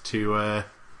neglected to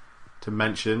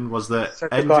mention was that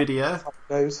Nvidia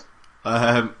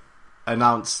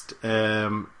announced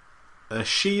a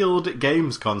Shield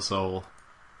games console.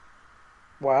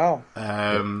 Wow.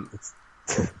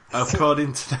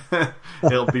 According to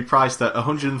it'll be priced at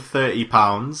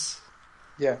 £130.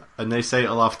 Yeah. And they say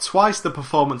it'll have twice the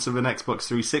performance of an Xbox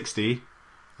 360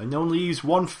 and only use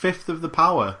 1/5 of the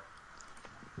power.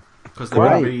 Because they're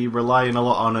going to be relying a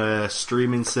lot on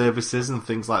streaming services and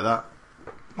things like that.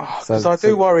 Because I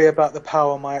do worry about the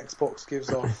power my Xbox gives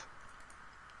off.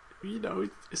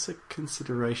 It's a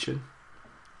consideration.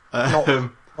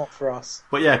 Not for us.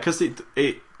 But yeah, because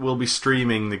it will be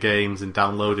streaming the games and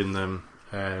downloading them,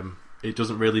 it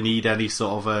doesn't really need any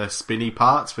sort of spinny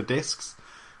parts for discs.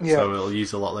 Yeah. So it'll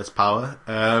use a lot less power.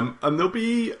 And there'll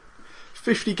be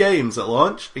 50 games at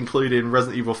launch, including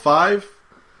Resident Evil 5,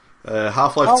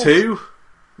 Half-Life 2,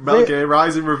 Metal Gear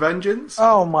Rising: Revengeance.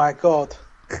 Oh my god.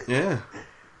 Yeah.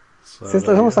 So it's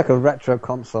almost like a retro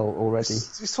console already.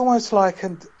 It's almost like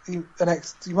you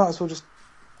might as well just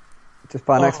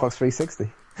buy an Xbox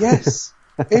 360. Yes.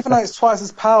 Even though it's twice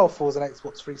as powerful as an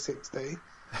Xbox 360,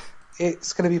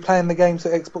 it's going to be playing the games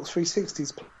that Xbox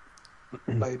 360's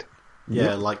played.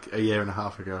 Yeah, like a year and a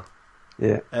half ago.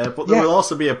 Yeah. But there will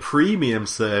also be a premium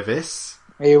service.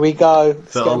 Here we go.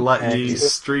 That'll let you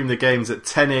stream the games at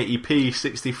 1080p,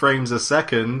 60 frames a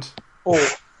second.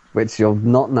 Which you'll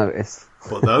not notice.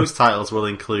 But those titles will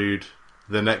include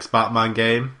the next Batman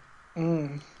game,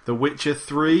 The Witcher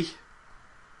 3,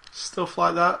 stuff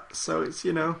like that. So it's,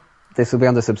 This will be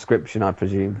under subscription, I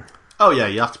presume. Oh yeah,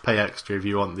 you have to pay extra if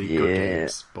you want the good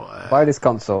games. But buy this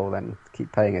console, then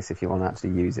keep paying us if you want to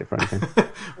actually use it for anything.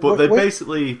 But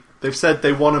they've said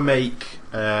they want to make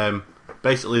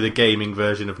basically the gaming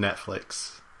version of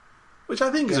Netflix, which I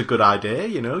think is a good idea.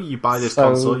 You buy this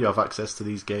console, you have access to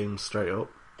these games straight up.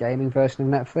 Gaming version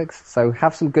of Netflix. So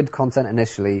have some good content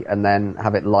initially, and then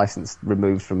have it licensed,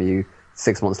 removed from you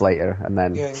 6 months later, and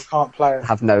then you can't play it.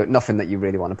 Have nothing that you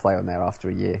really want to play on there after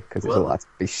a year because it's all had to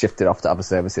be shifted off to other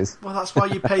services. Well, that's why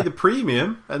you pay the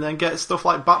premium and then get stuff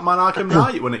like Batman Arkham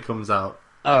Knight when it comes out.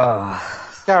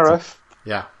 Gareth.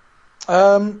 Yeah.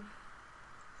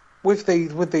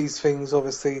 With these things,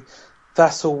 obviously,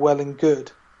 that's all well and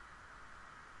good,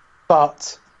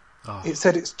 but it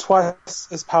said it's twice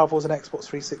as powerful as an Xbox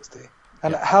 360.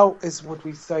 And how would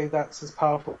we say that's as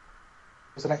powerful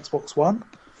as an Xbox One?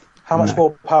 How much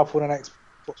more powerful than an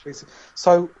Xbox 360?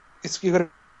 So you're going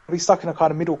to be stuck in a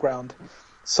kind of middle ground.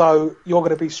 So you're going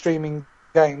to be streaming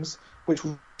games, which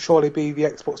will surely be the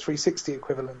Xbox 360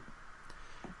 equivalent,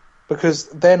 because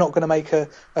they're not going to make a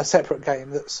separate game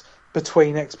that's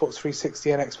between Xbox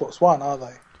 360 and Xbox One, are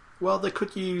they? Well, they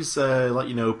could use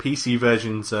PC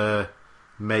versions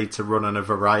made to run on a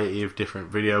variety of different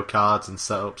video cards and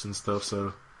setups and stuff.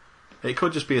 So it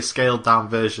could just be a scaled down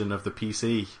version of the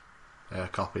PC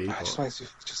copy. It just makes you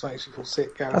feel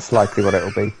sick, Gareth. That's likely what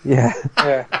it'll be. Yeah.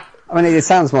 Yeah. I mean, it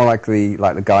sounds more like the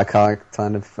Gaikai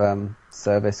kind of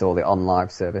service or the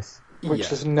OnLive service, which has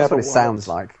That's never what it worked. sounds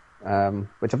like.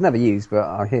 Which I've never used, but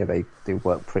I hear they do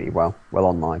work pretty well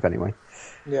OnLive anyway.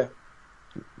 Yeah.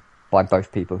 By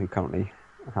both people who currently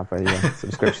have a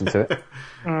subscription to it.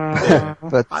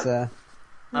 But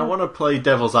I want to play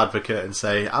devil's advocate and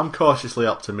say I'm cautiously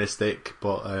optimistic,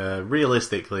 but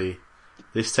realistically,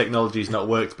 this technology's not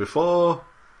worked before,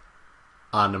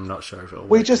 and I'm not sure if it'll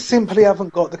work. We just simply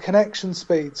haven't got the connection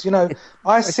speeds. You know,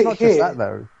 I sit not here. Just that,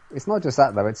 though. It's not just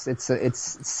that though.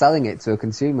 It's selling it to a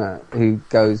consumer who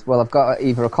goes, well, I've got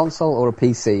either a console or a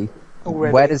PC.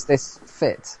 Already. Where does this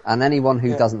fit? And anyone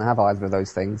who doesn't have either of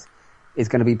those things is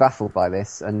going to be baffled by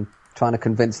this and trying to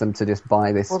convince them to just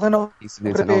buy this. Well, they're not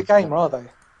going to be a gamer, are they?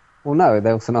 Well, no,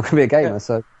 they're also not going to be a gamer.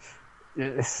 So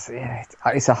it's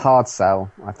a hard sell.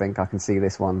 I think I can see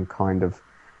this one kind of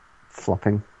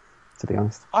flopping, to be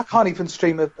honest. I can't even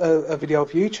stream a video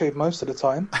of YouTube most of the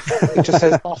time. It just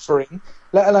says buffering,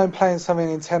 let alone playing something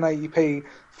in 1080p,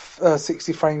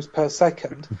 60 frames per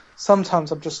second.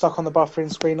 Sometimes I'm just stuck on the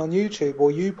buffering screen on YouTube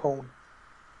or YouPorn,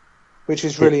 which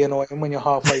is really annoying when you're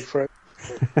halfway through.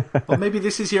 Well, maybe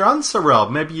this is your answer, Rob.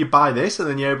 Maybe you buy this and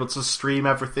then you're able to stream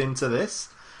everything to this.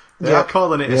 They are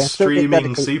calling it a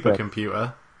streaming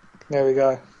supercomputer. There we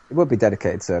go. It would be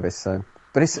dedicated service, so.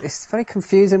 But it's a very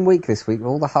confusing week this week with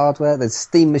all the hardware. There's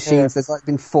Steam machines. There's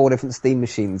been 4 different Steam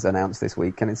machines announced this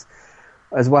week, and it's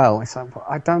as well. It's like,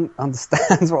 I don't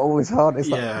understand what all this hardware is.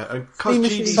 Yeah, because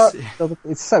GDC,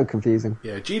 it's so confusing.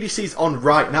 Yeah, GDC's on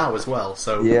right now as well.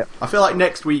 So yeah. I feel like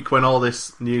next week when all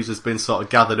this news has been sort of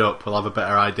gathered up, we'll have a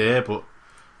better idea. But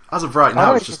as of right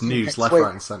now, it's just news left,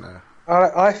 right, and centre.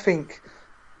 I think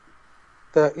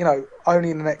that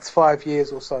only in the next 5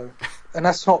 years or so. And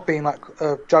that's not being like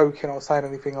joking or saying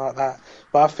anything like that.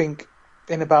 But I think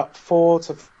in about 4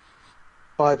 to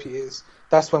 5 years,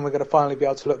 that's when we're going to finally be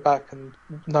able to look back and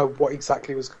know what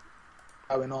exactly was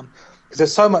going on. Because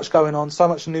there's so much going on, so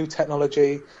much new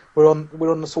technology. We're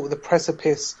on the sort of the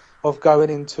precipice of going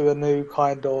into a new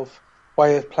kind of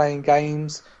way of playing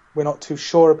games. We're not too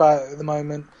sure about it at the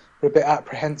moment. We're a bit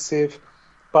apprehensive.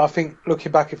 But I think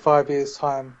looking back in 5 years'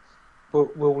 time,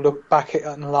 we'll look back at it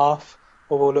and laugh.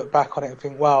 Or we'll look back on it and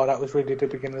think, wow, that was really the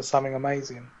beginning of something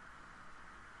amazing.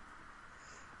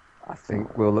 I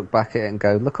think we'll look back at it and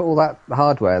go, look at all that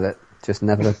hardware that just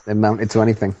never amounted to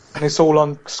anything. And it's all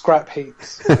on scrap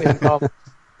heaps.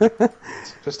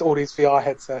 Just all these VR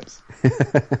headsets.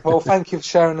 Well, thank you for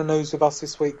sharing the news with us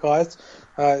this week, guys.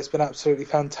 It's been absolutely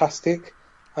fantastic.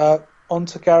 On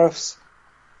to Gareth's...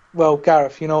 Well,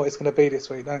 Gareth, you know what it's going to be this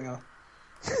week, don't you?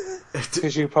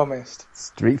 Because you promised.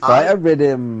 Street Fighter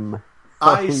Rhythm.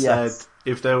 I said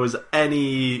if there was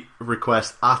any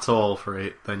request at all for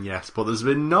it, then yes. But there's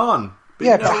been none.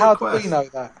 But how do we know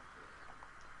that?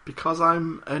 Because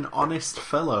I'm an honest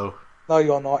fellow. No,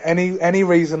 you're not. Any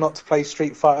reason not to play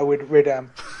Street Fighter with Ridham,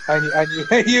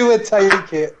 and you would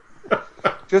take it.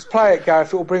 Just play it,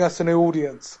 Gareth. It will bring us a new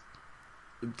audience.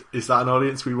 Is that an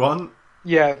audience we want?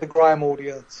 Yeah, the grime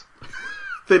audience.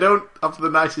 They don't have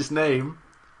the nicest name.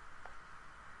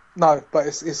 No, but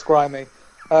it's grimy.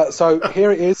 So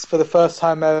here it is for the first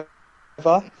time ever.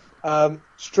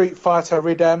 Street Fighter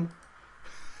Rhythm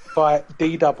by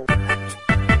D-Double.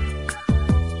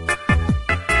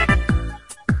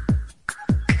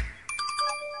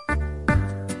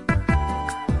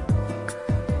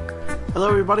 Hello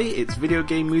everybody, it's video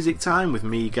game music time with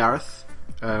me, Gareth.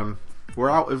 We're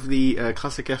out of the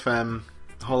Classic FM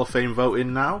Hall of Fame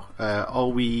voting now.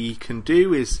 All we can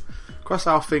do is cross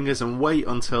our fingers and wait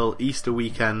until Easter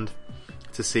weekend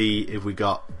to see if we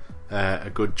got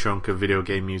a good chunk of video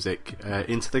game music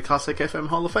into the Classic FM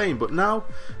Hall of Fame. But now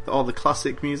that all the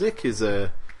classic music is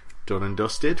done and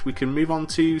dusted, we can move on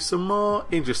to some more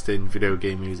interesting video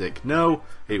game music. No,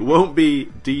 it won't be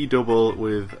D-Double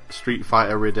with Street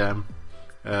Fighter Rhythm.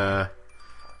 As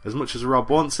much as Rob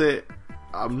wants it,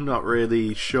 I'm not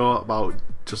really sure about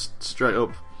just straight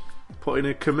up putting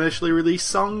a commercially released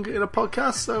song in a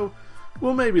podcast, so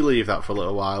we'll maybe leave that for a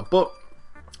little while. But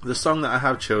the song that I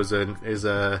have chosen is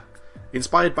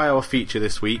inspired by our feature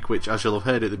this week, which, as you'll have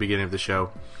heard at the beginning of the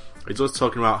show, it's us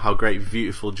talking about how great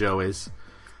Viewtural Joe is.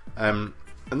 And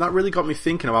that really got me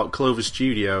thinking about Clover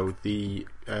Studio, the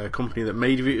company that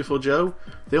made Viewtural Joe.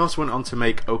 They also went on to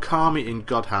make Okami and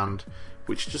God Hand,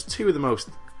 which are just two of the most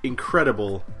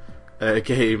incredible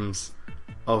games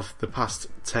of the past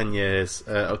 10 years.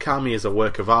 Okami is a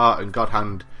work of art and God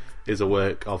Hand is a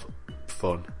work of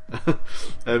fun.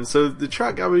 So the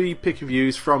track I will be picking for you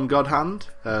is from God Hand.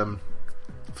 For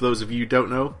those of you who don't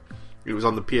know, it was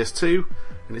on the PS2,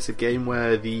 and it's a game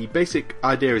where the basic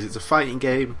idea is it's a fighting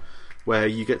game where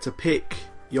you get to pick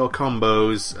your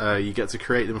combos, you get to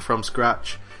create them from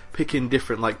scratch, picking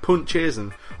different like punches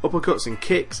and uppercuts and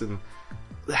kicks and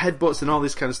headbutts and all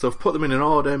this kind of stuff, put them in an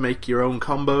order, make your own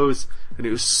combos, and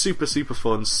it was super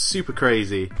fun, super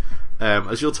crazy,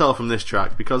 as you'll tell from this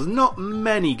track, because not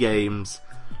many games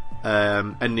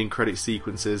ending credit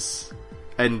sequences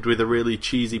end with a really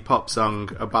cheesy pop song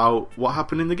about what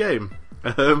happened in the game.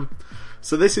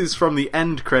 So this is from the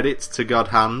end credits to God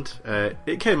Hand.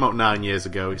 It came out 9 years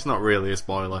ago, it's not really a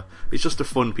spoiler, it's just a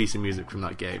fun piece of music from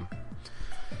that game.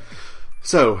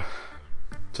 So,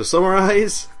 to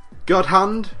summarise, God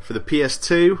Hand for the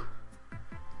PS2,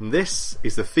 and this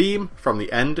is the theme from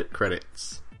the end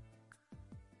credits.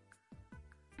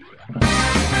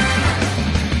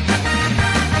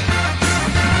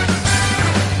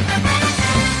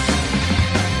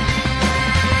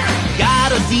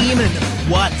 Got a demon,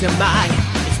 what am I?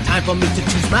 It's time for me to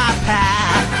choose my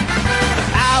path. The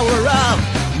power of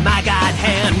my God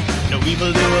Hand, no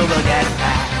evildoer will get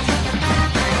past.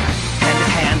 Hand to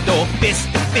hand or fist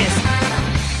to fist,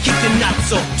 kick the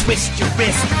nuts or twist your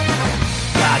wrist.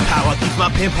 God power keeps my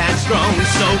pimp hand strong,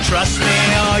 so trust me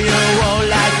or you won't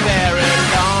last very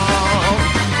long.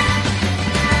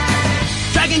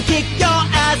 Dragon kick your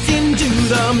ass into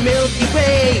the Milky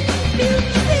Way.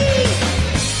 Milky Way.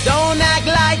 Don't act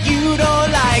like you don't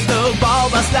like the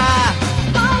Bulbasaur.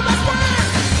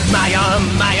 My arm,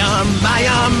 my arm, my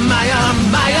arm, my arm,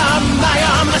 my arm, my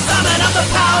arm. I summon up the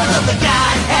power of the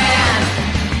God Hand.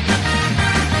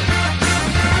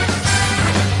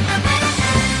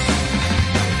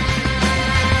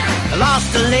 I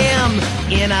lost a limb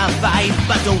in a fight,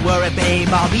 but don't worry, babe,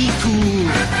 I'll be cool.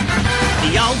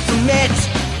 The ultimate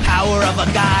power of a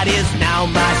god is now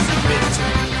my secret tool.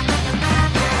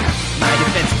 My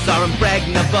defenses are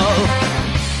impregnable.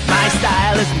 My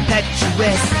style is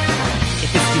impetuous. If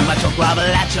it's too much, I'll grovel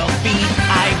at your feet.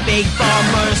 I beg for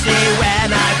mercy when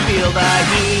I feel the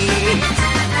heat.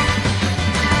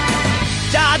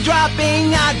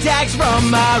 Jaw-dropping attacks from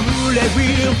my roulette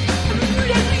wheel.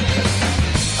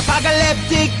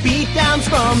 Apocalyptic beatdowns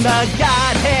from the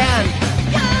God Hand.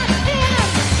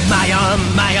 My arm,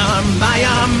 my arm, my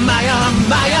arm, my arm,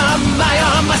 my arm, my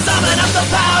arm. I summon up the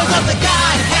powers of the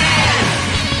God Hand.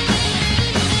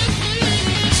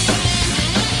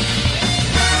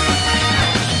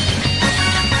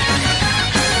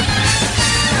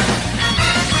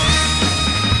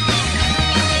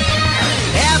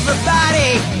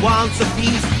 Everybody wants a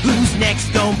piece. Who's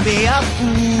next? Don't be a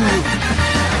fool.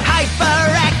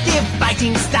 Hyperactive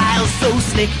fighting style, so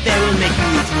slick they will make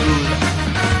you drool.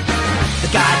 The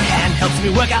God Hand helps me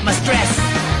work out my stress.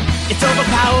 It's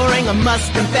overpowering, I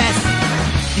must confess.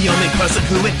 The only person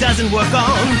who it doesn't work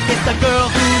on is the girl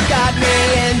who got me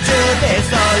into this,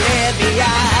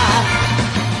 Olivia.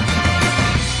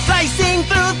 Slicing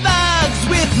through thugs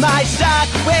with my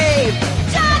shockwave.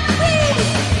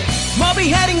 Shockwave. More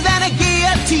beheading than a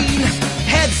guillotine.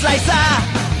 Head slicer.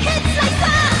 Head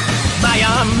slicer. My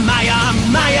arm, my arm,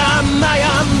 my arm, my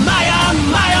arm, my arm,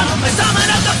 my arm. I summon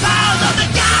up the powers of the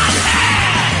God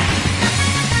Hand.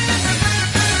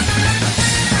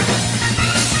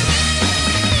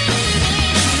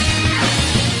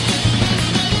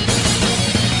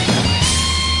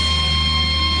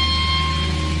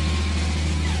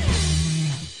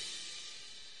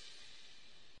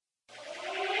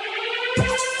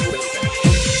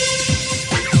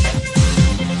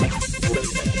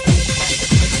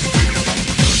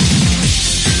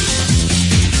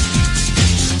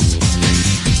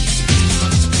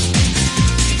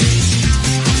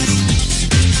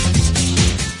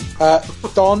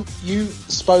 Don, you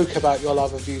spoke about your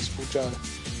love of Viewtural Joe,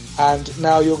 and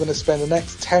now you're going to spend the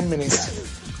next 10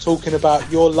 minutes talking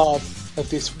about your love of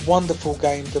this wonderful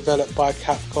game developed by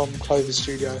Capcom Clover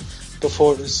Studio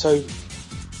before it was so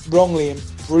wrongly and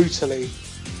brutally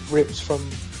ripped from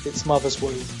its mother's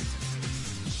womb.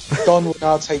 Don will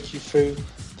now take you through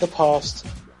the past,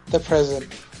 the present,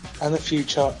 and the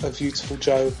future of Viewtural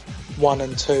Joe 1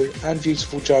 and 2, and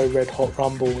Viewtural Joe Red Hot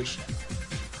Rumble, which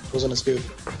wasn't as good.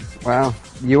 Wow,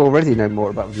 you already know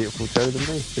more about Viewtural Joe than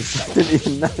me, because I didn't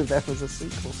even know there was a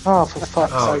sequel. Oh, for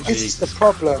fuck's sake, this is the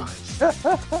problem.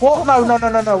 What?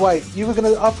 No, wait.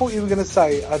 I thought you were gonna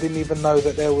say I didn't even know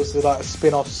that there was like a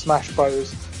spin-off Smash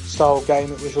Bros. Style game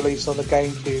that was released on the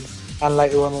GameCube and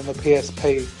later on the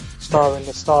PSP, starring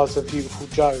the stars of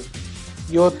Viewtural Joe.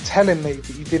 You're telling me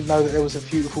that you didn't know that there was a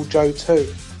Viewtural Joe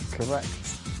 2? Correct.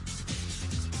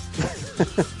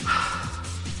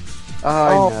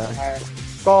 Oh no. my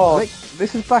God.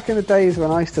 This is back in the days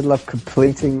when I used to love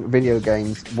completing video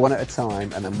games one at a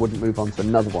time and then wouldn't move on to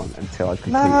another one until I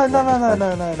completed No,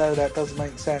 that doesn't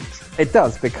make sense. It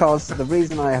does, because the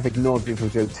reason I have ignored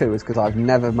Viewtural Joe 2 is because I've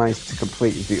never managed to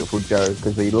complete Viewtural Joe,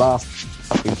 because the last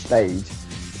fucking stage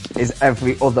is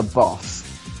every other boss,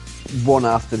 one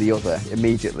after the other,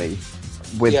 immediately,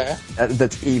 with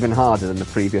that's even harder than the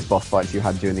previous boss fights you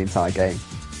had during the entire game.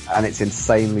 And it's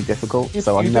insanely difficult.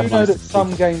 So I've never know that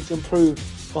some games improve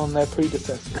on their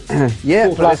predecessors.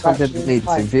 Yeah, but this one didn't need to.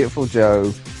 Viewtural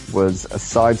Joe was a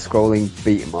side-scrolling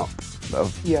beat-em-up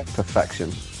of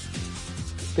perfection.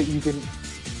 But you didn't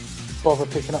bother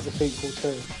picking up the sequel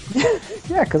too?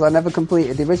 Yeah, because I never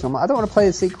completed the original. I don't want to play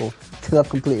the sequel till I've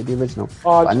completed the original.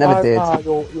 But I never did.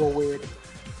 You're weird.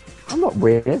 I'm not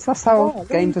weird. That's how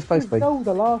games are supposed to be.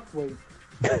 Zelda last week.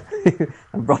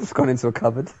 And Rob's gone into a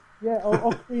cupboard. Yeah,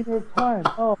 Ocarina of Time.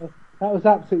 Oh, that was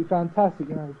absolutely fantastic.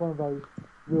 You know, it's one of those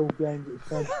real games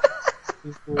that's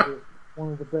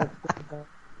one of the best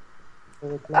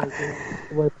ever played.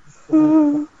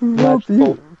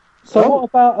 So what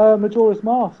about Majora's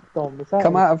Mask, Dom?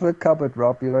 Come out of the cupboard,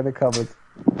 Rob. You're in a cupboard.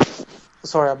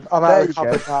 Sorry, I'm out of the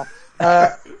cupboard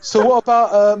now. So what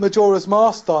about Majora's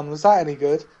Mask, Don? Was that any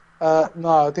good?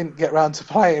 No, I didn't get round to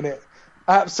playing it.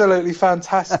 Absolutely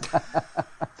fantastic.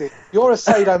 You're a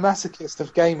sadomasochist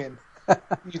of gaming.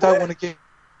 You don't want to give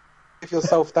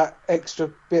yourself that extra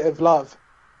bit of love.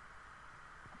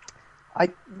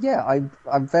 I'm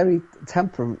very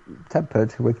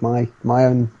tempered with my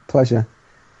own pleasure.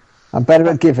 I'm better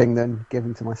at giving than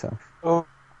giving to myself. Oh,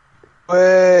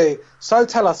 hey. So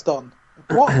tell us, Don,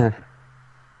 what?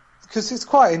 Because it's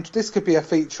quite this could be a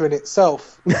feature in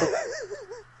itself.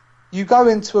 You go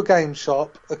into a game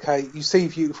shop, okay, you see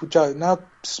Viewtural Joe. Now,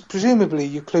 presumably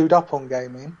you clued up on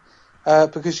gaming,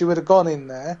 because you would have gone in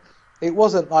there. It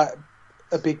wasn't like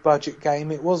a big budget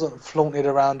game. It wasn't flaunted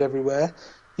around everywhere.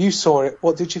 You saw it.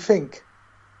 What did you think?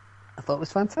 I thought it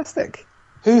was fantastic.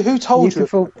 Who told you?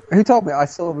 Who told me? I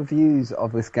saw reviews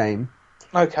of this game.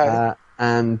 Okay.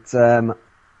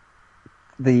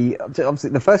 Obviously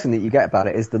the first thing that you get about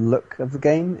it is the look of the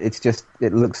game. It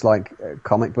looks like a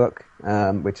comic book,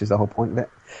 which is the whole point of it.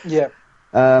 Yeah.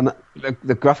 The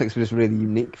graphics were just really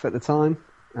unique at the time,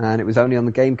 and it was only on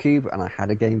the GameCube, and I had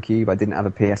a GameCube. I didn't have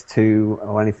a PS2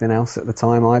 or anything else at the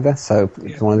time either, so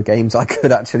it was one of the games I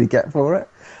could actually get for it.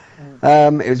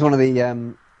 It was one of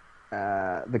the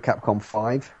Capcom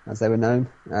 5, as they were known.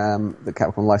 The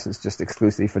Capcom licensed just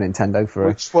exclusively for Nintendo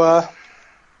which were.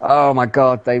 Oh my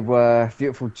God, they were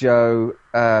Viewtural Joe,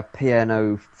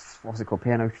 PNO, what's it called,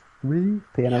 PNO 3?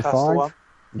 PNO 5?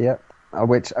 Yep.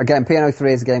 Which, again, PNO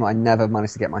 3 is a game I never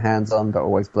managed to get my hands on, but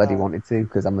always bloody wanted to,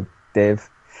 because I'm a div.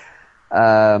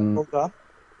 Well done.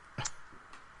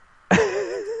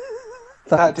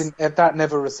 That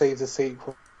never received a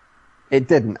sequel. It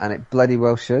didn't, and it bloody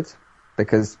well should,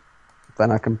 because then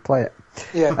I can play it.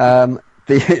 Yeah.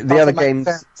 The other games...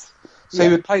 Sense. So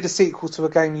you would play the sequel to a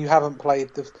game you haven't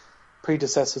played the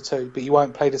predecessor to, but you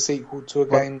won't play the sequel to a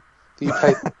game that you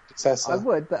played the predecessor. I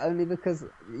would, but only because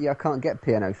I can't get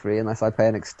PNO 3 unless I pay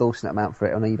an extortionate amount for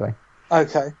it on eBay.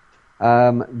 Okay.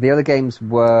 The other games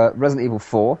were Resident Evil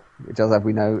 4, which, as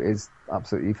we know, is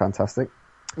absolutely fantastic.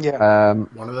 Yeah.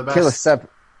 One of the best. Killer 7.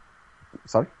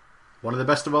 Sorry? One of the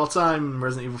best of all time,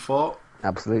 Resident Evil 4.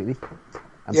 Absolutely.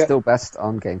 And still best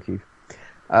on GameCube.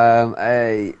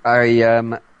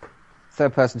 A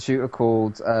third-person shooter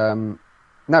called...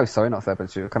 not third-person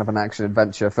shooter, kind of an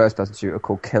action-adventure first-person shooter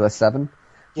called Killer 7,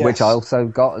 which I also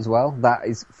got as well. That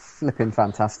is flipping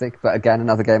fantastic, but again,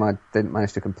 another game I didn't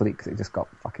manage to complete because it just got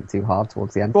fucking too hard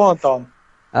towards the end. Go on, Dom.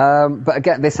 But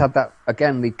again, this had that,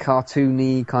 again, the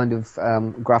cartoony kind of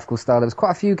graphical style. There was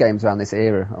quite a few games around this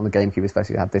era, on the GameCube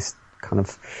especially, had this kind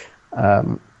of...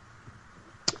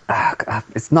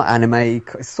 it's not anime,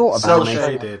 it's sort of Cell anime.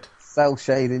 shaded. Cell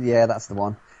shaded, yeah, that's the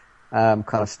one. Kind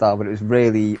of style, but it was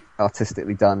really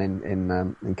artistically done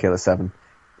in Killer 7.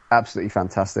 Absolutely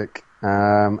fantastic.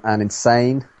 And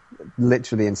insane.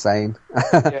 Literally insane.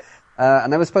 Yeah.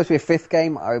 And there was supposed to be a fifth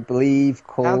game, I believe,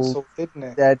 called Cancelled, didn't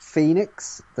it? Dead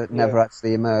Phoenix, that never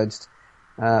actually emerged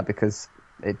because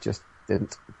it just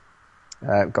didn't.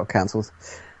 Got cancelled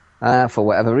for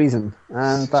whatever reason.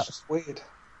 And It's just weird.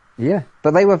 Yeah,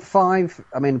 but they were 5.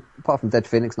 I mean, apart from Dead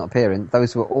Phoenix not appearing,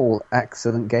 those were all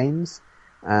excellent games,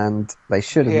 and they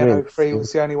should have Hero really... 3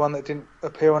 was the only one that didn't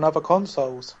appear on other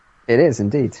consoles. It is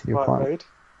indeed. You're Quite rude.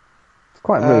 It's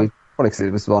quite rude. Probably because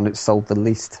it was the one that sold the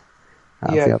least. Out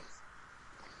of the others.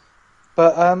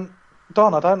 But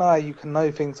Don, I don't know how you can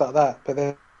know things like that, but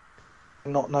then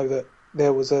not know that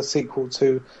there was a sequel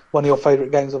to one of your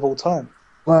favourite games of all time.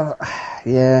 Well,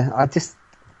 yeah, I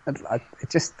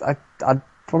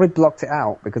probably blocked it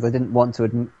out because I didn't want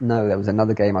to know there was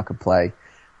another game I could play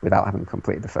without having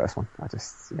completed the first one. I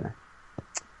just,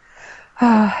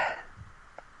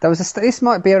 there was this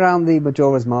might be around the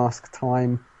Majora's Mask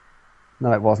time.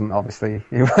 No, it wasn't. Obviously,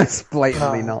 it was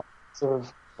blatantly not. Sort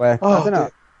of. Where I don't know.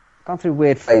 I've gone through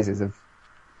weird phases of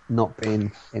not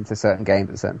being into certain games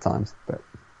at certain times, but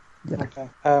yeah. Okay.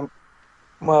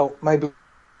 Well, maybe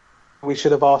we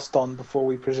should have asked Don before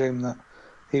we presume that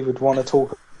he would want to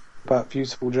talk about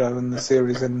Beautiful Joe and the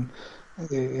series in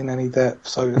any depth.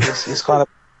 So it's kind of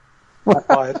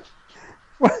backfired.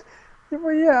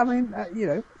 Well, yeah. I mean,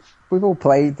 we've all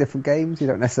played different games. You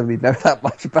don't necessarily know that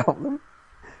much about them.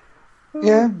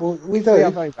 Yeah, well, we do. They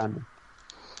are very random.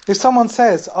 If someone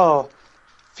says, "Oh,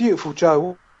 Beautiful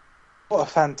Joe, what a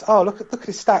fan! Oh, look at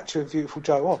his statue of Beautiful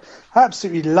Joe. Oh, I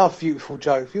absolutely love Beautiful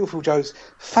Joe. Beautiful Joe's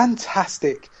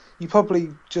fantastic." You probably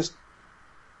just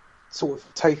sort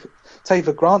of take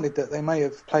for granted that they may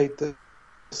have played the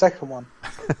second one.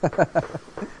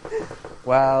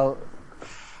 Well,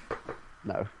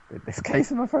 no, in this case,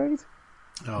 I'm afraid.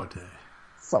 Oh dear.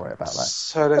 Sorry about that.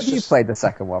 So Have you played the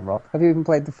second one, Rob? Have you even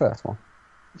played the first one?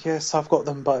 Yes, I've got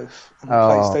them both on the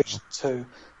PlayStation 2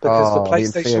 because the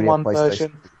PlayStation 1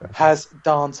 version has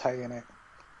Dante in it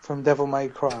from Devil May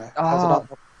Cry.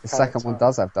 The second one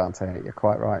does have Dante in it. You're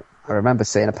quite right. I remember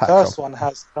seeing a patch. The first one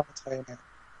has Dante in it.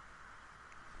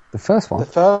 The first one? The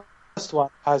first one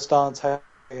has Dante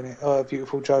in it.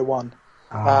 Beautiful Joe 1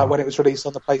 when it was released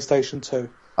on the PlayStation 2.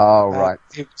 Oh, right.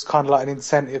 It was kind of like an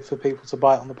incentive for people to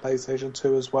buy it on the PlayStation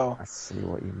 2 as well. I see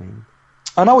what you mean.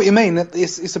 I know what you mean.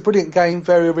 It's a brilliant game,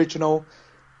 very original,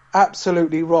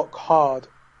 absolutely rock hard,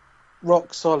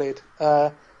 rock solid.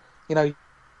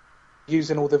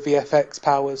 Using all the VFX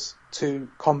powers to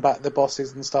combat the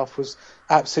bosses and stuff was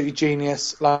absolutely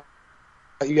genius. Like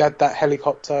you had that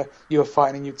helicopter you were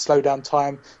fighting and you'd slow down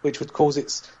time, which would cause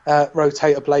its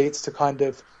rotator blades to kind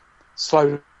of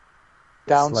slow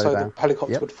down so the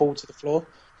helicopter would fall to the floor.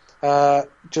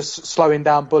 Just slowing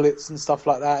down bullets and stuff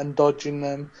like that and dodging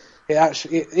them.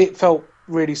 It felt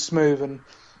really smooth, and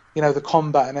the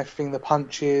combat and everything, the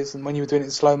punches, and when you were doing it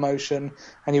in slow motion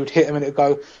and you would hit them and it would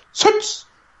go Suts!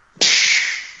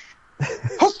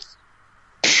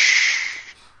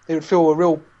 It would feel a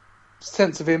real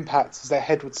sense of impact as their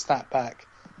head would snap back.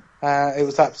 It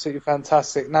was absolutely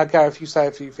fantastic. Now, Gareth, you say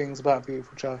a few things about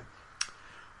Beautiful Joe.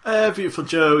 Beautiful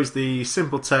Joe is the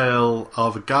simple tale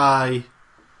of a guy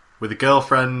with a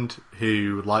girlfriend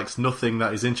who likes nothing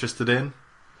that he's interested in.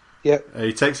 Yep.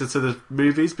 He takes her to the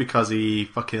movies because he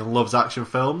fucking loves action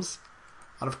films.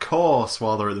 And of course,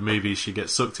 while they're at the movies, she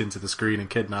gets sucked into the screen and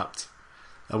kidnapped.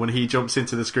 And when he jumps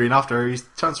into the screen after her, he's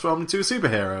transformed into a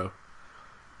superhero.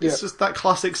 It's just that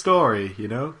classic story,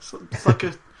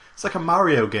 It's like a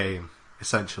Mario game,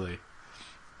 essentially.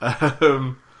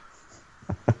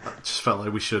 Just felt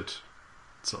like we should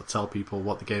sort of tell people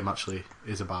what the game actually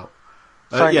is about.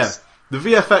 The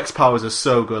VFX powers are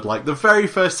so good. Like, the very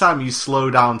first time you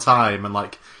slow down time and,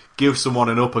 like, give someone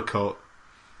an uppercut,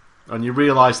 and you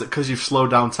realise that because you've slowed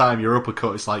down time, your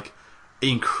uppercut is, like,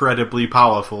 incredibly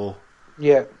powerful.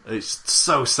 Yeah. It's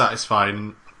so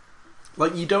satisfying.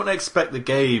 Like, you don't expect the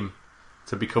game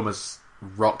to become as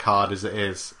rock hard as it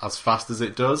is, as fast as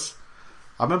it does.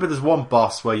 I remember there's one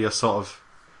boss where you're sort of...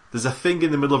 There's a thing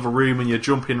in the middle of a room and you're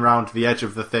jumping around the edge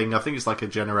of the thing. I think it's like a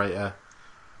generator.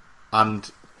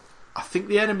 And I think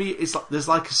the enemy is like... There's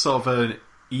like a sort of an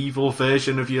evil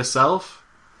version of yourself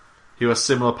who has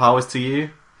similar powers to you.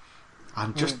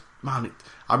 And just... Man,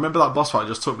 I remember that boss fight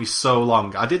just took me so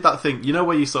long. I did that thing,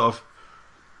 where you sort of...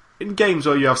 in games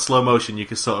where you have slow motion, you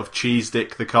can sort of cheese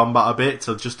dick the combat a bit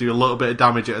to just do a little bit of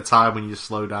damage at a time when you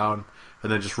slow down,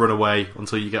 and then just run away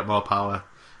until you get more power,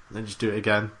 and then just do it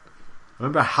again. I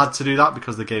remember I had to do that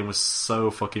because the game was so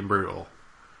fucking brutal,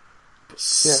 but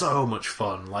so much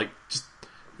fun. Like just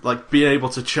like being able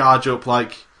to charge up,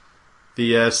 like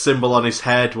the symbol on his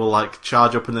head will like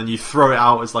charge up, and then you throw it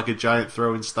out as like a giant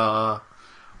throwing star,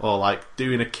 or like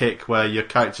doing a kick where your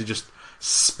character just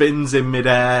spins in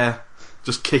midair,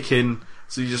 just kicking,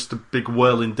 so you're just a big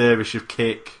whirling dervish of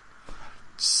kick.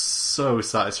 So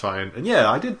satisfying. And yeah,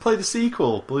 I did play the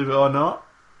sequel, believe it or not.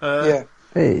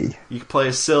 Hey. You could play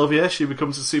as Sylvia, she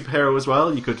becomes a superhero as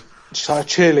well. You could... She's like a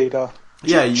cheerleader.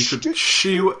 Yeah, you could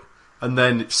shoot and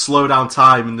then slow down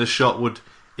time, and the shot would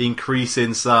increase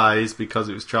in size because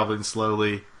it was travelling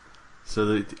slowly. So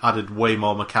they added way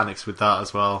more mechanics with that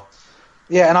as well.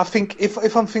 Yeah, and I think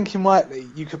if I'm thinking rightly,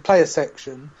 you could play a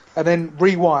section and then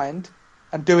rewind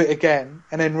and do it again,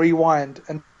 and then rewind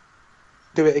and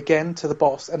do it again to the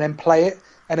boss, and then play it,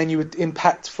 and then you would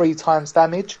impact 3 times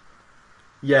damage.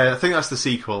 Yeah, I think that's the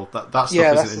sequel. That stuff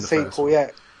yeah, isn't that's in the the sequel. first one.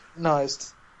 Yeah, no,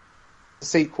 it's the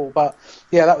sequel, but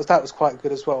yeah, that was quite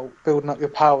good as well. Building up your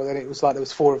power, then it was like there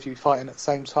was 4 of you fighting at the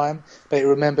same time, but it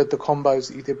remembered the combos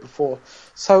that you did before.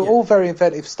 So all very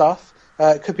inventive stuff.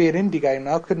 It could be an indie game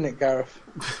now, couldn't it, Gareth?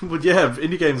 Well, yeah,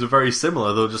 indie games are very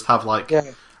similar. They'll just have like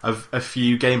a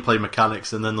few gameplay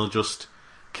mechanics, and then they'll just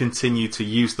continue to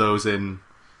use those in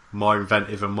more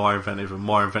inventive and more inventive and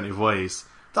more inventive ways.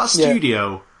 That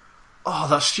studio,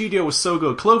 that studio was so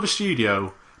good. Clover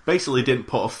Studio basically didn't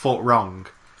put a foot wrong.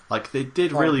 Like, they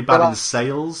did really bad in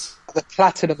sales. The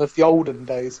platinum of the olden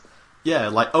days. Yeah,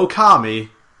 like Okami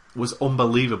was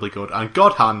unbelievably good, and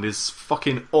God Hand is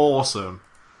fucking awesome.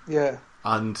 Yeah.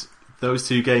 And those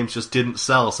 2 games just didn't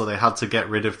sell, so they had to get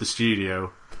rid of the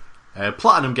studio.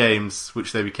 Platinum Games,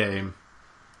 which they became,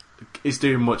 is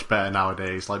doing much better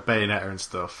nowadays. Like Bayonetta and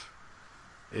stuff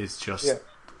is just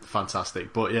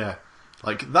fantastic. But yeah,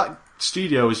 like that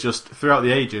studio has just throughout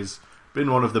the ages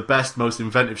been one of the best, most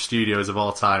inventive studios of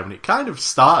all time. And it kind of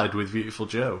started with Viewtural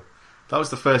Joe. That was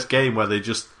the first game where they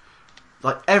just,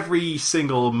 like, every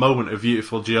single moment of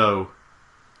Viewtural Joe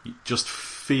just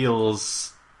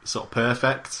feels sort of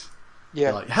perfect. Yeah.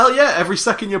 You're like, hell yeah, every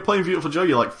second you're playing Viewtural Joe,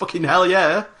 you're like, fucking hell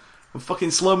yeah. I'm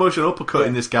fucking slow motion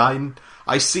uppercutting this guy, and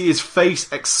I see his face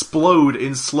explode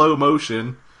in slow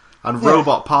motion, and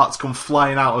robot parts come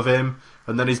flying out of him,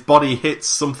 and then his body hits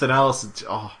something else.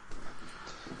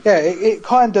 Yeah, it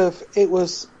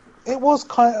was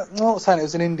kind of, I'm not saying it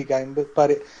was an indie game,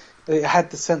 but it had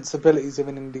the sensibilities of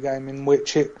an indie game, in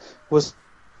which it was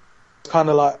kind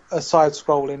of like a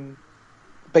side-scrolling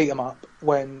beat 'em up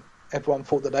when everyone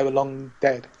thought that they were long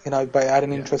dead, but it had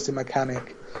an interesting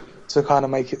mechanic to kind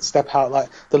of make it step out, like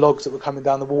the logs that were coming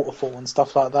down the waterfall and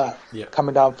stuff like that,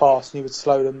 coming down fast, and you would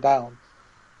slow them down.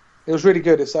 It was really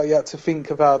good. It's like you had to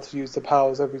think of how to use the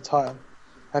powers every time,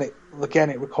 and it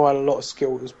required a lot of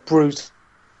skill. It was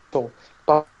brutal.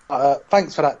 But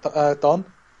thanks for that, Don.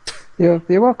 You're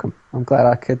welcome. I'm glad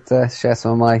I could share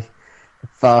some of my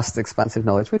vast, expansive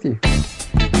knowledge with you.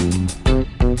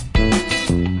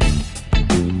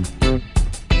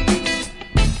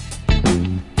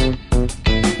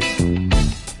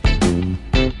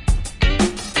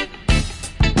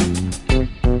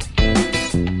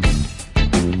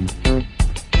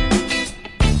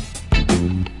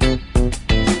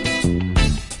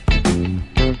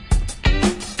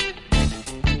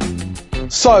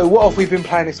 So, what have we been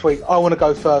playing this week? I want to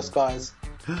go first, guys.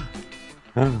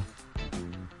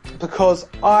 Because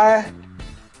I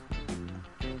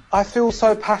feel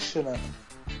so passionate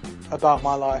about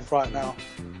my life right now.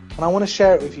 And I want to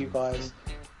share it with you guys.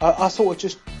 I sort of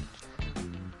just,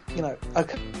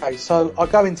 okay, so I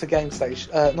go into Game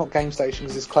Station, not Game Station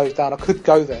because it's closed down. I could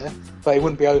go there, but it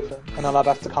wouldn't be open, and then I'd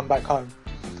have to come back home.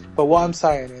 But what I'm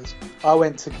saying is, I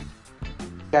went to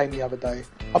Game the other day.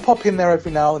 I pop in there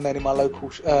every now and then in my local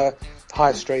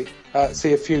high street,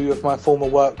 see a few of my former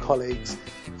work colleagues,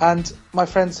 and my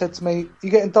friend said to me, "You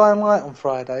getting Dying Light on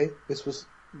Friday?" This was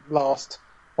last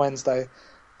Wednesday.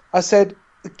 I said,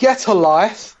 "Get a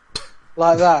life,"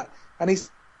 like that, and he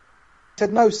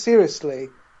said, "No, seriously,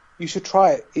 you should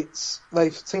try it.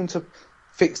 They've seemed to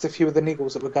fixed a few of the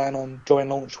niggles that were going on during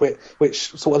launch,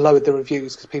 which sort of lowered the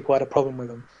reviews because people had a problem with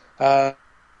them.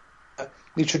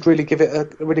 You should really give it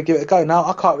a go." Now,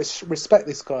 I can't respect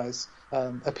this guy's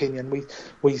opinion.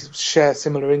 We share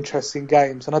similar interests in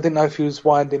games, and I didn't know if he was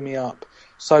winding me up.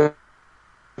 So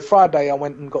Friday, I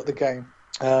went and got the game.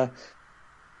 I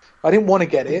didn't want to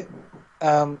get it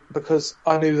because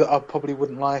I knew that I probably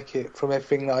wouldn't like it from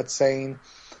everything that I'd seen,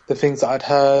 the things that I'd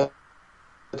heard,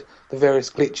 the various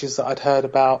glitches that I'd heard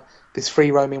about, this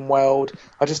free roaming world.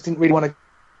 I just didn't really want to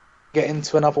get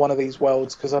into another one of these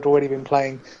worlds because I'd already been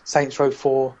playing Saints Row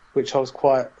 4, which I was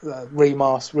quite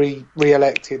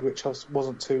re-elected, which I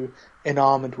wasn't too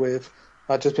enamoured with.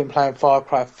 I'd just been playing Far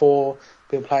Cry 4,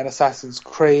 been playing Assassin's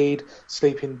Creed,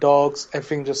 Sleeping Dogs.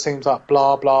 Everything just seems like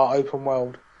blah blah open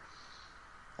world.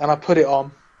 And I put it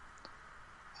on,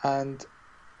 and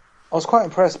I was quite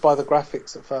impressed by the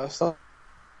graphics at first, I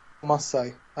must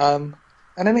say. And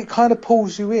then it kind of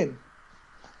pulls you in.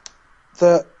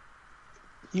 That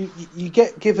you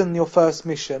get given your first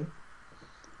mission,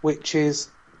 which is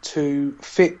to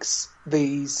fix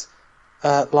these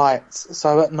lights.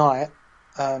 So at night,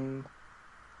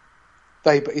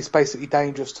 it's basically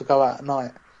dangerous to go out at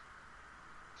night.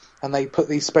 And they put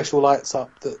these special lights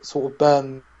up that sort of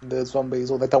burn the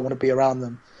zombies, or they don't want to be around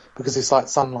them because it's like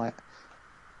sunlight.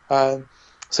 So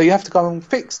you have to go and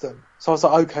fix them. So I was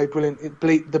like, okay, brilliant.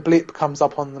 The blip comes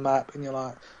up on the map, and you're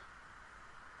like,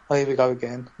 oh, here we go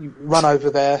again. You run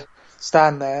over there,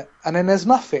 stand there, and then there's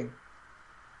nothing.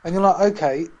 And you're like,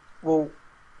 okay, well,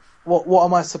 what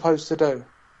am I supposed to do?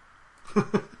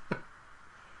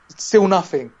 It's still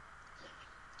nothing.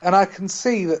 And I can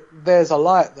see that there's a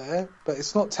light there, but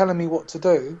it's not telling me what to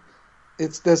do.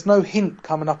 There's no hint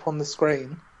coming up on the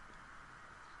screen.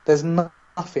 There's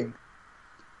nothing.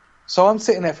 So I'm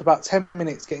sitting there for about 10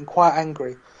 minutes getting quite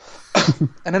angry.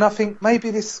 And then I think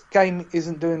maybe this game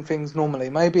isn't doing things normally.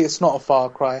 Maybe it's not a Far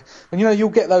Cry. And you'll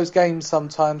get those games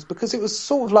sometimes because it was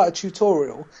sort of like a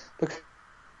tutorial, because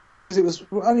it was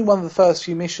only one of the first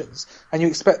few missions and you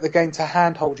expect the game to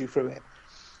handhold you through it.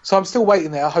 So I'm still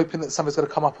waiting there, hoping that something's going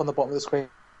to come up on the bottom of the screen,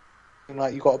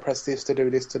 like, you've got to press this to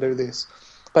do this, to do this.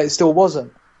 But it still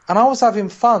wasn't. And I was having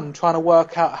fun trying to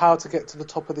work out how to get to the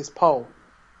top of this pole.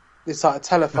 It's like a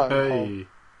telephone pole.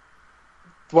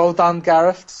 Well done,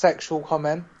 Gareth. Sexual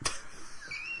comment.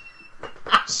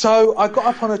 So I got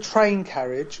up on a train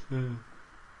carriage, and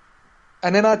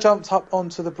then I jumped up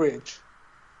onto the bridge,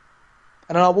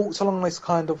 and then I walked along this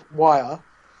kind of wire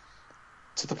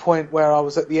to the point where I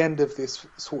was at the end of this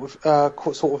sort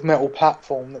of metal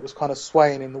platform that was kind of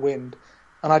swaying in the wind,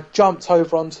 and I jumped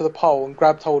over onto the pole and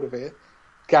grabbed hold of it,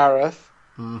 Gareth,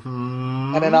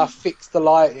 and then I fixed the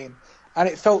lighting, and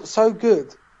it felt so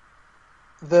good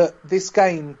that this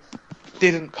game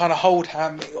didn't kind of hold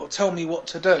hand me or tell me what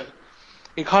to do.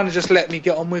 It kind of just let me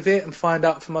get on with it and find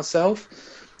out for myself.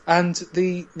 And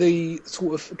the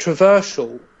sort of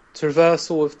traversal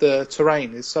of the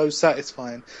terrain is so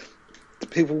satisfying.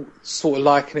 People sort of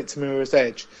liken it to Mirror's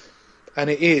Edge, and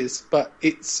it is, but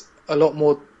it's a lot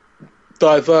more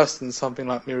diverse than something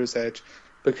like Mirror's Edge,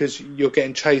 because you're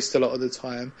getting chased a lot of the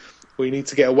time, or you need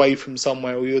to get away from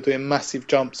somewhere, or you're doing massive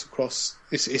jumps across.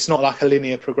 It's not like a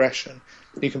linear progression.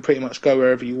 You can pretty much go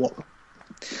wherever you want.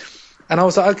 And I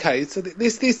was like, okay, so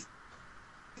this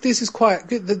is quite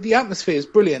good. The atmosphere is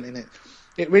brilliant in it.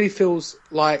 It really feels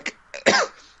like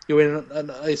you're in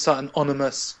it's like an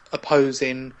ominous,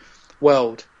 opposing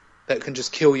world that can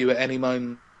just kill you at any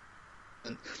moment.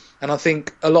 And I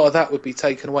think a lot of that would be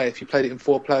taken away if you played it in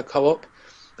 4-player co-op.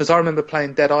 Because I remember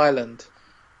playing Dead Island,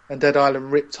 and Dead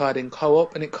Island Riptide in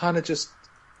co-op, and it kind of just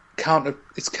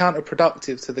it's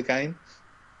counterproductive to the game.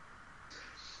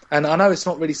 And I know it's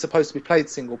not really supposed to be played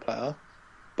single player,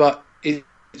 but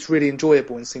it's really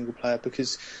enjoyable in single player,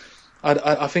 because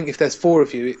I think if there's 4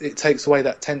 of you, it takes away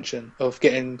that tension of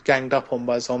getting ganged up on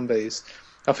by zombies.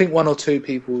 I think 1 or 2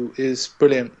 people is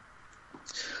brilliant.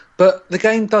 But the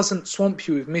game doesn't swamp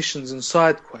you with missions and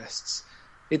side quests.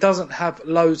 It doesn't have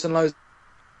loads and loads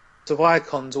of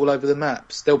icons all over the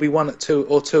maps. There'll be 1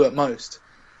 or 2 at most.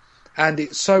 And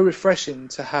it's so refreshing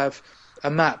to have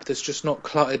a map that's just not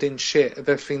cluttered in shit of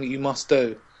everything that you must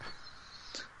do.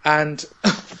 And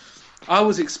I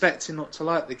was expecting not to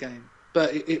like the game,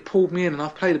 but it pulled me in, and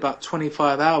I've played about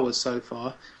 25 hours so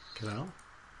far.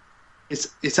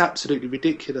 It's absolutely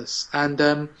ridiculous.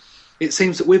 And it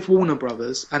seems that with Warner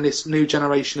Brothers and this new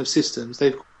generation of systems,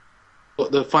 they've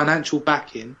got the financial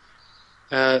backing,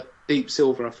 Deep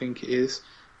Silver I think it is,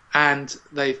 and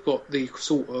they've got the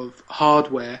sort of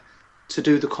hardware to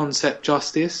do the concept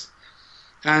justice.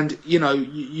 And,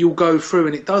 you'll go through,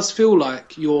 and it does feel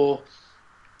like you're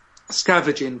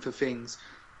scavenging for things.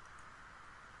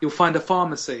 You'll find a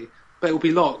pharmacy, but it'll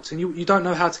be locked, and you don't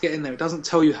know how to get in there. It doesn't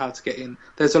tell you how to get in.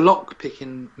 There's a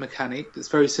lock-picking mechanic that's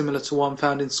very similar to one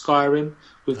found in Skyrim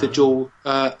with the dual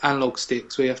analog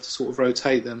sticks where you have to sort of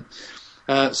rotate them.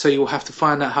 So you'll have to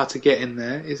find out how to get in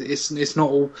there. It's not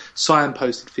all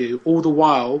signposted for you. All the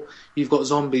while, you've got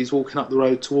zombies walking up the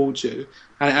road towards you,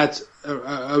 and it adds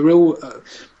a real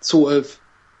sort of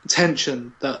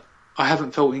tension that I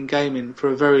haven't felt in gaming for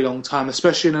a very long time,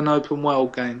 especially in an open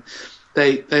world game.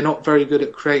 They're not very good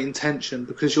at creating tension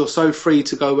because you're so free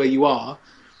to go where you are,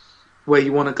 where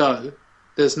you want to go.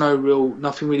 There's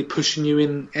nothing really pushing you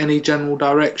in any general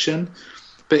direction.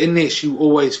 But in this, you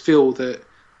always feel that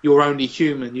you're only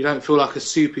human. You don't feel like a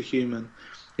superhuman.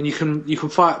 And you can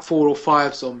fight 4 or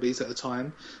 5 zombies at a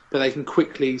time, but they can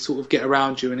quickly sort of get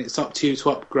around you, and it's up to you to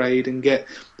upgrade and get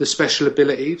the special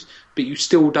abilities, but you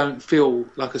still don't feel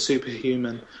like a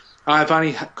superhuman. I've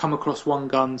only come across one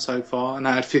gun so far, and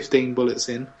I had 15 bullets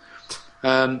in.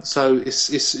 So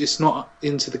it's not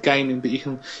into the gaming, but you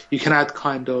can add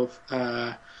kind of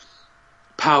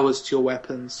powers to your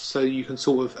weapons, so you can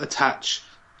sort of attach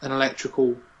an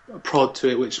electrical prod to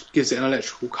it, which gives it an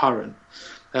electrical current,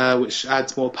 which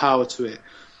adds more power to it.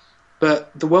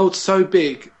 But the world's so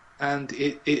big, and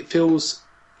it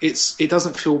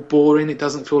doesn't feel boring. It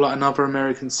doesn't feel like another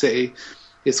American city.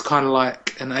 It's kind of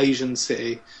like an Asian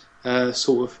city,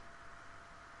 sort of.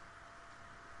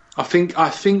 I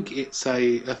think it's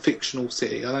a fictional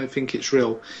city. I don't think it's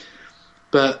real.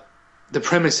 But the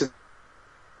premise of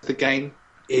the game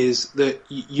is that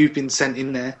you've been sent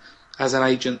in there as an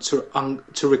agent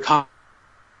to recover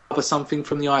something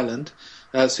from the island.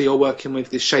 So you're working with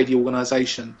this shady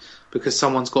organisation because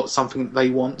someone's got something that they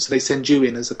want, so they send you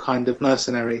in as a kind of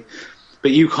mercenary.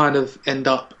 But you kind of end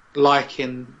up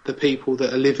liking the people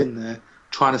that are living there,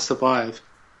 trying to survive.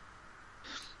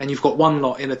 And you've got one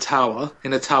lot in a tower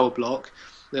block,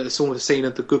 that's all the scene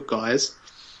of the good guys,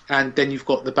 and then you've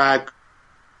got the bad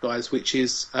guys, which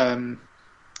is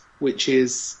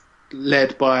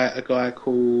led by a guy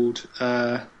called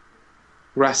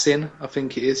Racine, I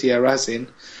think it is, Racine.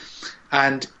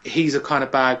 And he's a kind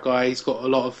of bad guy. He's got a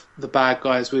lot of the bad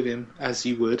guys with him, as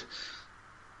you would.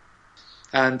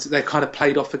 And they're kind of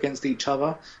played off against each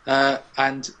other.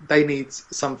 And they need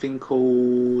something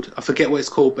called, I forget what it's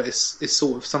called, but it's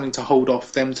sort of something to hold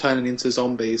off them turning into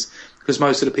zombies. Because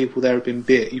most of the people there have been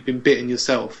bit. You've been bitten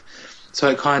yourself. So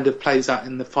it kind of plays out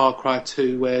in the Far Cry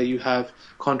 2, where you have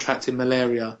contracted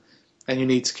malaria and you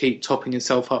need to keep topping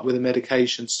yourself up with a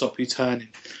medication to stop you turning.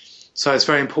 So it's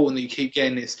very important that you keep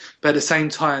getting this. But at the same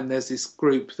time, there's this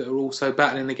group that are also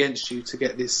battling against you to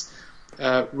get this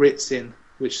Ritz in,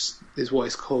 which is what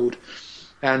it's called.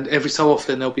 And every so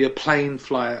often there'll be a plane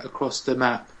fly across the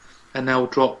map, and they'll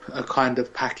drop a kind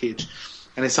of package.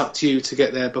 And it's up to you to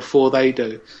get there before they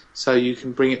do, so you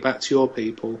can bring it back to your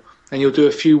people. And you'll do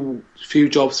a few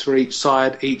jobs for each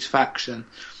side, each faction.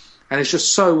 And it's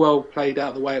just so well played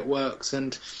out the way it works.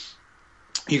 And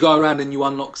you go around and you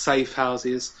unlock safe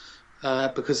houses.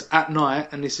 Because at night,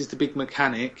 and this is the big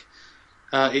mechanic,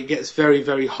 it gets very,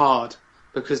 very hard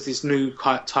because this new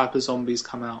type of zombies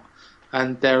come out.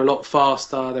 And they're a lot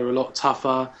faster, they're a lot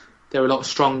tougher, they're a lot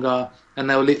stronger, and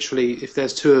they'll literally, if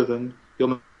there's 2 of them,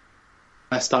 you're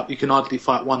messed up. You can hardly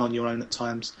fight one on your own at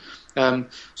times.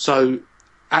 So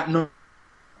at night,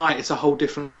 it's a whole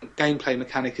different gameplay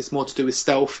mechanic. It's more to do with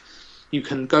stealth. You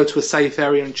can go to a safe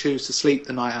area and choose to sleep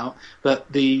the night out,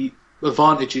 but the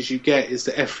advantages you get is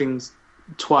that everything's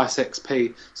twice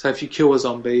XP. So if you kill a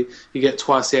zombie, you get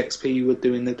twice the XP you would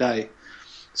do in the day.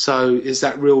 So is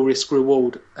that real risk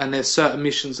reward? And there's certain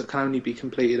missions that can only be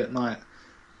completed at night.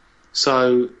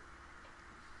 So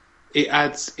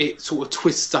it sort of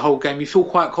twists the whole game. You feel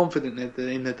quite confident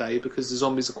in the day because the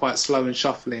zombies are quite slow and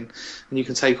shuffling, and you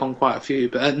can take on quite a few.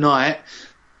 But at night,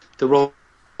 the roles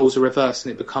are reversed,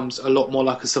 and it becomes a lot more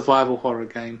like a survival horror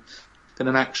game than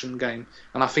an action game.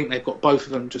 And I think they've got both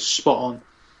of them just spot on.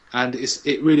 And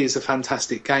it really is a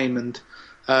fantastic game.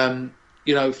 And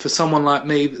for someone like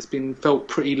me that's felt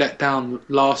pretty let down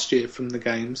last year from the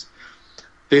games,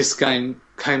 this game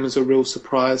came as a real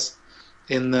surprise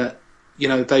in that,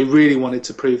 they really wanted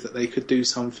to prove that they could do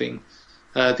something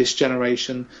this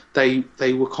generation.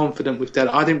 They were confident with Dead.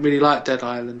 I didn't really like Dead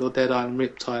Island or Dead Island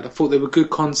Riptide. I thought they were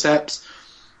good concepts,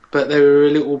 but they were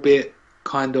a little bit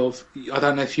kind of, I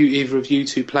don't know if either of you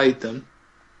two played them.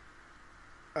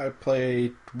 I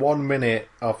played 1 minute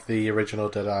of the original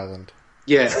Dead Island.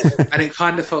 Yeah, and it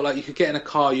kind of felt like you could get in a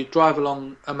car, you'd drive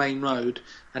along a main road,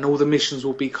 and all the missions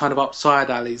will be kind of up side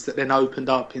alleys that then opened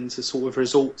up into sort of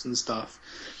resorts and stuff.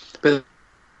 But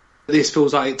this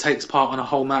feels like it takes part on a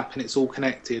whole map and it's all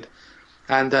connected.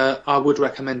 And I would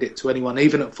recommend it to anyone,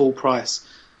 even at full price.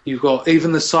 You've got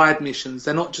even the side missions,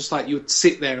 they're not just like you would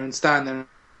sit there and stand there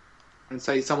and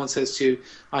say, someone says to you,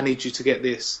 I need you to get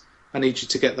this, I need you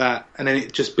to get that, and then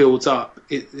it just builds up.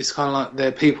 It's kind of like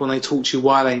they're people and they talk to you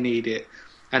why they need it,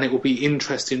 and it will be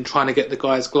interesting trying to get the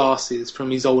guy's glasses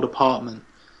from his old apartment,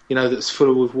 that's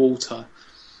full with water,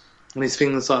 and there's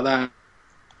things like that.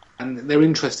 and they're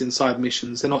interesting side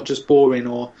missions. They're not just boring,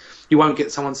 or you won't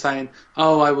get someone saying,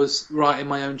 "Oh, I was writing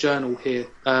my own journal here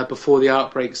before the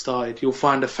outbreak started." You'll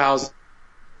find 1,000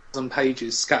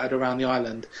 pages scattered around the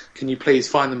island. Can you please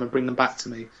find them and bring them back to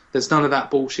me? There's none of that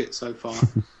bullshit so far.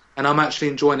 And I'm actually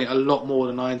enjoying it a lot more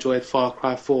than I enjoyed Far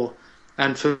Cry 4.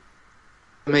 And for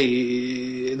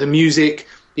me, the music,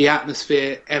 the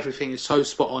atmosphere, everything is so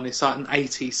spot on. It's like an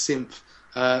 80s synth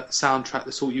soundtrack,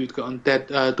 the sort you'd get on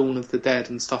Dawn of the Dead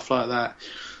and stuff like that.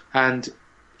 And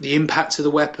the impact of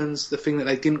the weapons, the thing that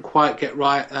they didn't quite get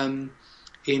right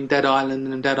in Dead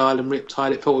Island and Dead Island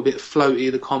Riptide, it felt a bit floaty,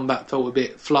 the combat felt a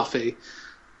bit fluffy.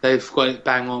 They've got it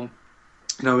bang on.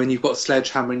 You know, when you've got a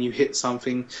sledgehammer and you hit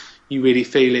something, you really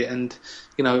feel it. And,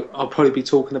 you know, I'll probably be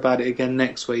talking about it again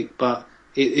next week, but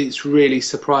it's really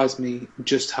surprised me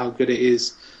just how good it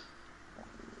is.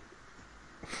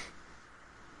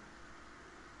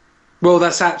 Well,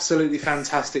 that's absolutely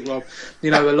fantastic, Rob.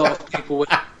 You know, a lot of people were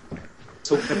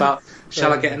talking about,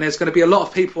 shall I get... And there's going to be a lot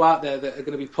of people out there that are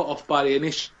going to be put off by the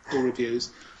initial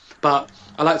reviews. But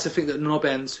I like to think that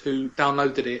Knobends, who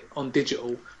downloaded it on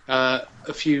digital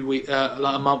a few weeks,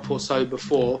 like a month or so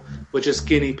before, were just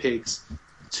guinea pigs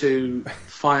to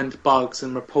find bugs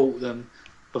and report them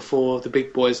before the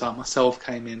big boys like myself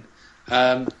came in.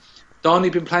 Don,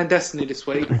 you've been playing Destiny this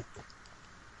week?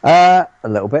 A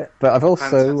little bit, but I've also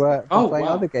been playing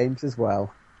wow. other games as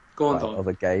well. Go on, Don.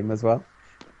 Other game as well.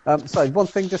 So one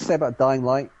thing just to say about Dying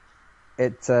Light,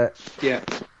 it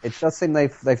does seem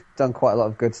they've done quite a lot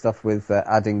of good stuff with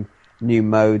adding new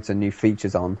modes and new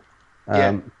features on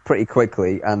pretty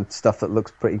quickly, and stuff that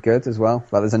looks pretty good as well.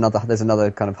 Like there's another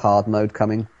kind of hard mode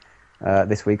coming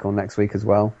this week or next week as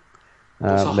well. They've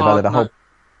added a whole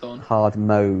hard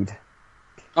mode.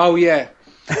 Oh yeah.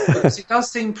 It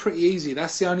does seem pretty easy.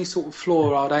 That's the only sort of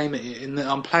flaw I'd aim at it, in that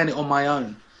I'm playing it on my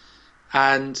own,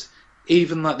 and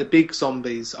even like the big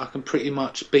zombies I can pretty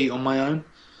much beat on my own,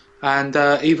 and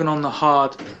even on the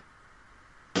hard,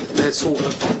 they're sort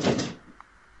of...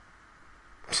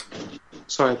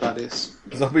 Sorry about this.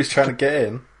 Zombies trying to get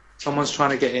in. Someone's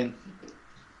trying to get in.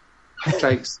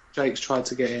 Jake's tried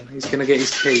to get in. He's going to get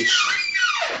his quiche.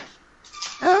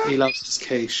 He loves his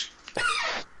quiche.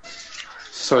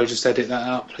 Sorry, just edit that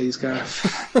out, please, Gareth.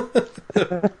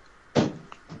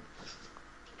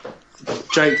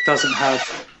 Jake doesn't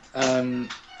have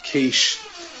quiche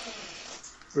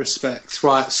respect.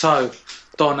 Right, so,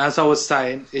 Don, as I was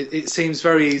saying, it seems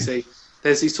very easy.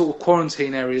 There's these sort of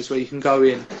quarantine areas where you can go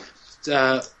in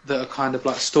that are kind of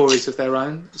like stories of their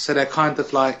own. So they're kind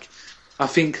of like, I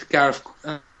think Gareth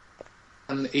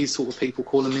and these sort of people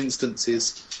call them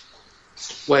instances,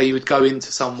 where you would go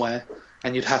into somewhere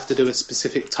and you'd have to do a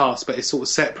specific task, but it's sort of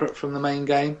separate from the main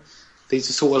game. These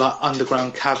are sort of like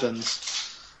underground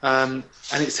caverns. And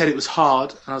it said it was hard,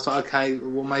 and I was like, okay,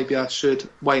 well maybe I should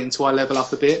wait until I level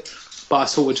up a bit, but I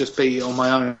sort of just beat it on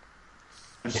my own.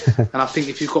 And I think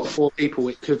if you've got 4 people,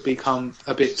 it could become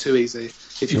a bit too easy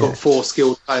if you've got 4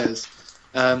 skilled players.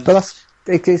 But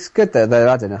it's good that they're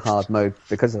adding a hard mode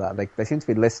because of that. They seem to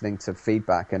be listening to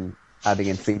feedback and adding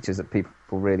in features that people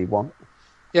really want.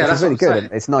 Yeah, that's really good. saying.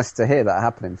 It's nice to hear that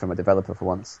happening from a developer for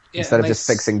once. Yeah, instead of just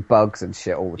fixing bugs and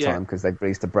shit all the time because they've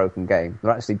released a broken game.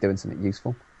 They're actually doing something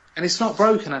useful. And it's not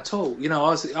broken at all. You know,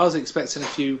 I was expecting a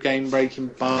few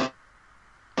game-breaking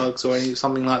bugs or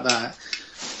something like that.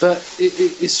 But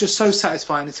it's just so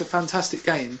satisfying. It's a fantastic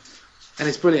game, and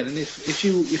it's brilliant. And if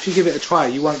you give it a try,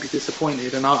 you won't be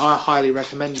disappointed. And I highly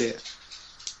recommend it.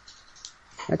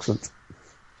 Excellent.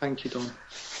 Thank you, Don.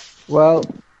 Well,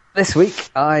 this week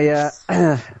I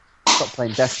stopped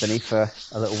playing Destiny for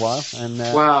a little while and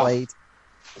played.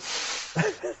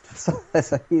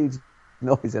 There's a huge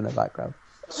noise in the background.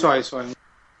 Sorry.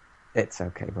 It's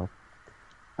okay, Rob.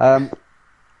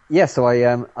 So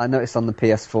I noticed on the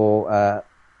PS4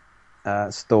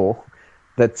 store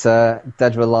that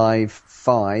Dead or Alive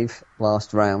 5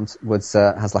 last round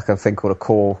has like a thing called a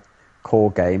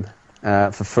core game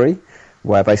for free,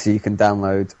 where basically you can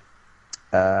download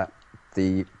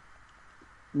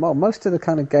most of the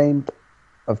kind of game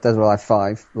of Dead or Alive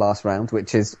 5 last round,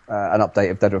 which is an update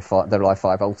of Dead or Alive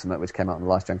 5 Ultimate, which came out on the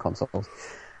last gen consoles.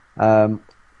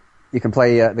 You can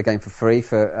play the game for free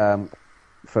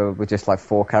with just like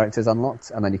 4 characters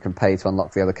unlocked, and then you can pay to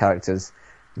unlock the other characters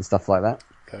and stuff like that.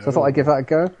 So I thought I'd give that a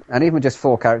go. And even with just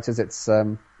 4 characters, it's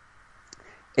a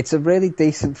really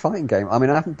decent fighting game. I mean,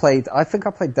 I think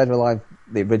I played Dead or Alive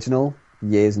the original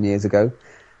years and years ago.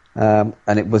 And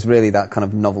it was really that kind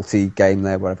of novelty game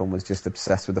there where everyone was just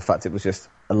obsessed with the fact it was just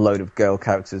a load of girl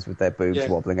characters with their boobs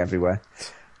wobbling everywhere.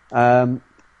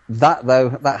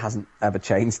 That hasn't ever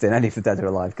changed in any of the Dead or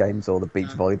Alive games or the beach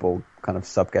volleyball kind of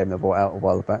sub-game they brought out a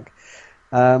while back.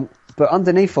 But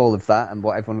underneath all of that, and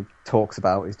what everyone talks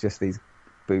about, is just these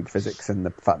boob physics and the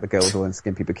fact the girls are all in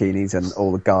skimpy bikinis and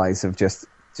all the guys have just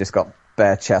got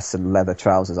bare chests and leather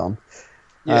trousers on.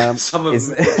 Yeah, some of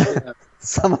them.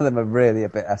 Some of them are really a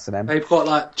bit S&M. They've got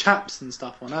like chaps and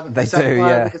stuff on, haven't they? They do,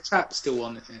 yeah. The chaps still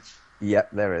on it. Yep,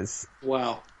 there is.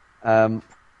 Wow.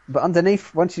 But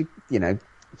underneath, once you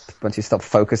stop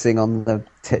focusing on the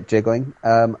tit jiggling,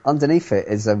 underneath it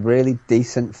is a really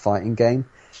decent fighting game.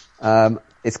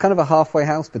 It's kind of a halfway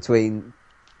house between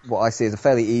what I see as a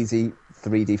fairly easy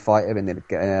 3D fighter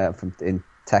in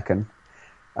Tekken,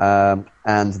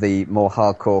 and the more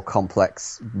hardcore,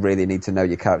 complex, really need to know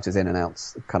your characters in and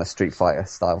outs, kind of Street Fighter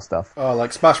style stuff. Oh,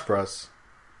 like Smash Bros.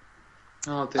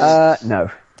 Oh, dear. No,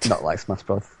 not like Smash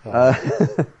Bros.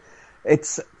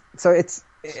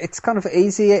 It's kind of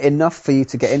easier enough for you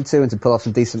to get into and to pull off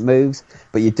some decent moves,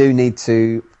 but you do need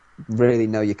to really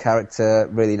know your character,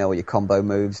 really know all your combo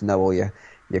moves, know all your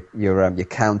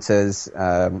counters,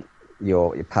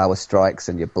 your power strikes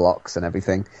and your blocks and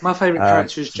everything. My favourite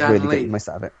character is Jan really Lee. Get the most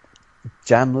out of it.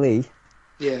 Jan Lee?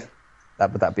 Yeah.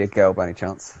 Would that be a girl by any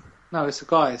chance? No, it's a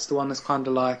guy. It's the one that's kind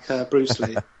of like Bruce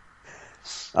Lee.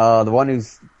 Oh, the one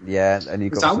who's... Yeah, and you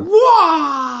got... It's like,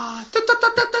 wah! Da, da, da,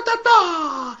 da, da, da,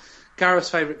 da. Gareth's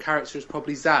favourite character is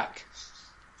probably Zack.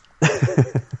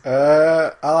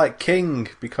 I like King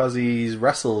because he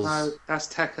wrestles. No, that's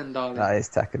Tekken, darling. That is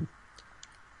Tekken.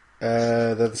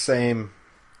 They're the same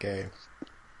game.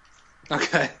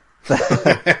 Okay.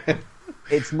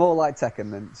 It's more like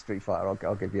Tekken than Street Fighter,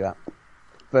 I'll give you that.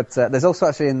 But there's also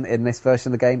actually in this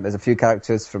version of the game, there's a few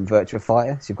characters from Virtua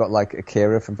Fighter. So you've got like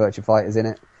Akira from Virtua Fighter's in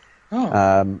it.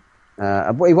 Oh.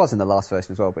 Well, he was in the last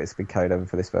version as well, but it's been carried over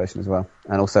for this version as well.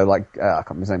 And also like, I can't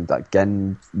remember his name, like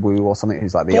Gen Wu or something,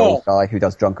 who's like the old guy who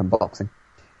does drunken boxing.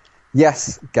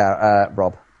 Yes,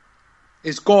 Rob.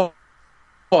 It's Go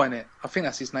in it. I think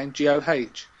that's his name,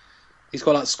 G-O-H. He's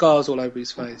got like scars all over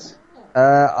his face.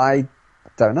 I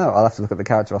don't know. I'll have to look at the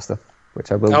character roster,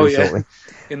 which I will do shortly.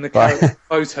 In the character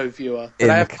photo viewer. But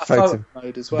they have a photo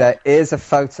mode as well. There is a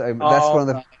photo. That's one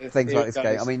of the things about this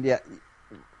game. I mean, yeah.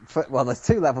 Well, there's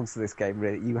two levels to this game,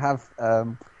 really. You have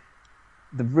the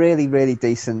really, really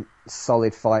decent,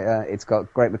 solid fighter. It's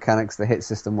got great mechanics. The hit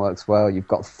system works well. You've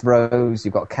got throws,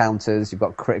 you've got counters, you've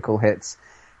got critical hits,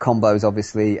 combos,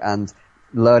 obviously, and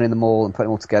learning them all and putting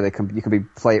them all together. You can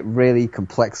play it really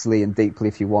complexly and deeply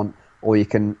if you want, or you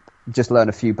can just learn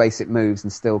a few basic moves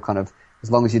and still kind of,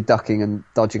 as long as you're ducking and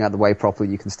dodging out of the way properly,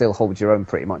 you can still hold your own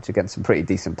pretty much against some pretty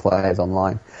decent players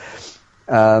online.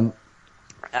 And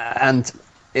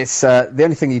it's the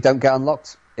only thing you don't get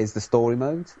unlocked is the story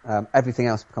mode. Everything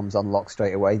else becomes unlocked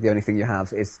straight away. The only thing you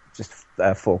have is just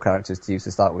 4 characters to use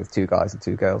to start with, 2 guys and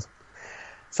 2 girls.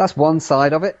 So that's one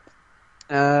side of it.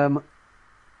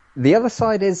 The other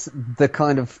side is the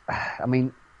kind of,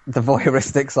 the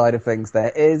voyeuristic side of things. There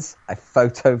is a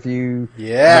photo view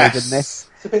mode in this.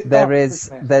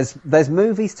 There's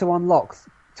movies to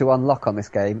unlock on this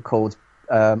game called,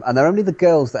 and they're only the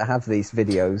girls that have these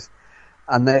videos.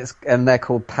 And they're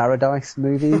called Paradise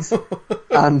movies,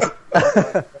 and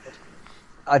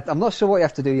I'm not sure what you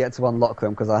have to do yet to unlock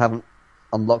them because I haven't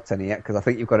unlocked any yet because I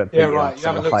think you've got to be You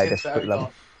haven't looked into it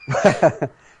level.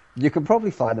 You can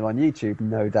probably find them on YouTube,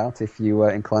 no doubt, if you were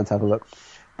inclined to have a look.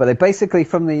 But they basically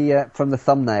from the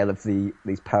thumbnail of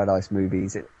these Paradise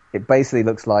movies, it basically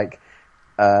looks like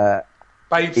it's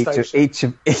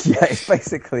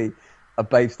basically a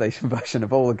Babe Station version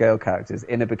of all the girl characters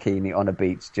in a bikini on a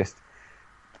beach, just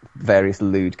various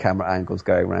lewd camera angles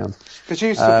going around. Because you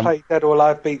used to play Dead or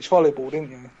Alive beach volleyball,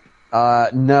 didn't you?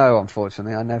 No,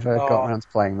 unfortunately, I never got around to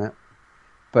playing that.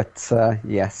 But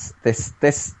yes,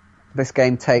 this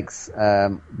game takes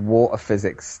water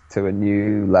physics to a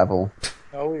new level.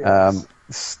 Oh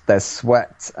yes. There's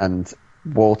sweat and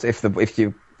water. If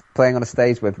you're playing on a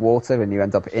stage with water and you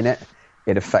end up in it,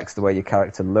 it affects the way your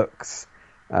character looks.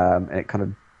 And it kind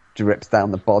of drips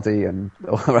down the body and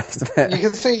all the rest of it. You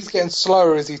can see he's getting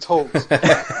slower as he talks.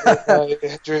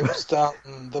 It drips down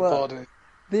the body.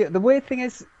 The weird thing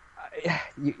is,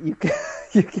 you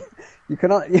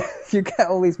get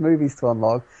all these movies to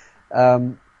unlock,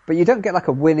 but you don't get like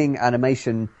a winning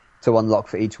animation to unlock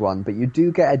for each one, but you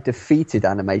do get a defeated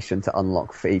animation to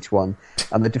unlock for each one.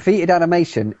 And the defeated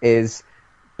animation is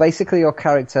basically your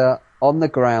character on the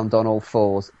ground on all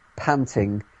fours,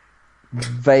 panting,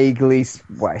 vaguely,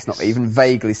 well, it's not even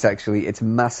vaguely sexually, it's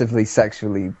massively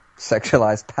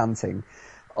sexualized panting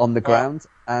on the ground,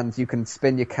 and you can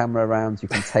spin your camera around, you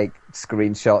can take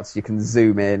screenshots, you can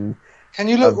zoom in. Can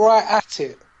you look right at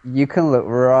it? You can look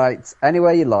right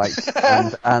anywhere you like,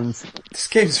 and this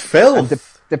game's filth. And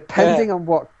depending on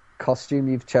what costume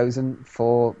you've chosen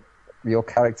for your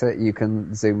character, you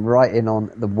can zoom right in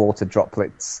on the water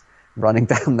droplets running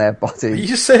down their body. Are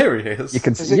you serious? You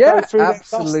can, Does it go through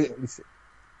absolutely. Their gusset?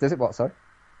 Does it what? Sorry.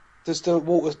 Does the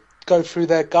water go through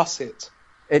their gusset?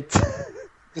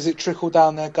 Does it trickle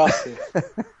down their gusset?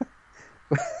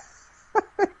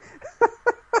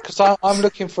 Because I'm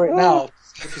looking for it now.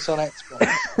 If it's on Xbox.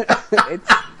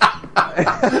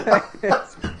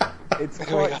 It's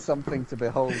quite something to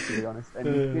behold, to be honest. And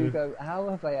you do go, how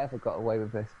have they ever got away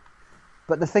with this?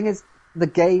 But the thing is, the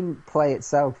gameplay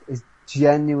itself is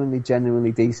genuinely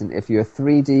decent. If you're a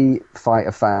 3D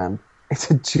fighter fan, it's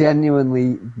a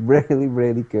genuinely really,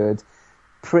 really good,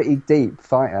 pretty deep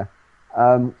fighter.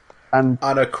 And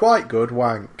a quite good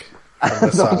wank.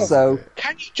 And also,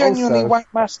 can you genuinely wank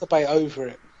masturbate over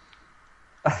it?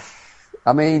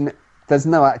 I mean, there's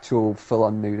no actual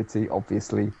full-on nudity,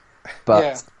 obviously,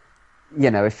 but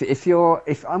you know, if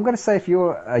I'm going to say if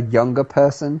you're a younger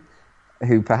person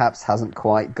who perhaps hasn't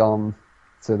quite gone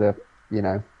to the,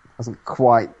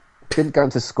 didn't go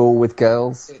to school with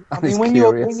girls. I mean, when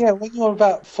you're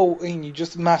about 14, you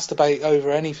just masturbate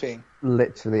over anything.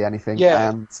 Literally anything,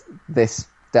 and this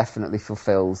definitely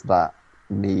fulfills that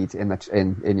need in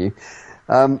you.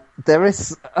 There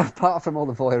is, apart from all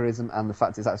the voyeurism and the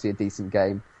fact it's actually a decent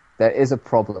game, there is a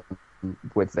problem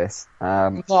with this.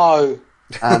 No.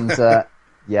 And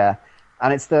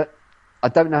and it's that I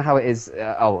don't know how it is.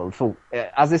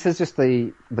 As this is just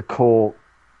the core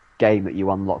game that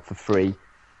you unlock for free.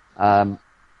 The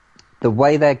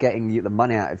way they're getting the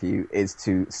money out of you is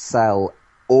to sell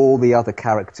all the other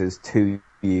characters to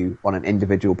you on an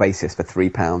individual basis for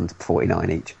 £3.49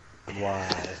 each. Wow.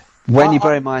 When you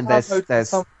bear in mind there's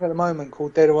something at the moment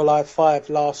called Dead or Alive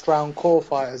 5 Last Round Core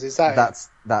Fighters, is that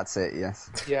that's it, yes.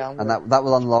 Yeah. And that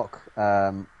will unlock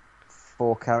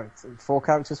four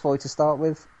characters for you to start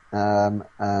with.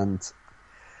 And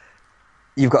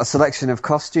you've got a selection of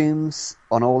costumes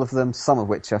on all of them, some of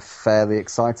which are fairly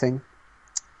exciting.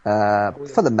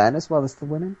 For the men as well as the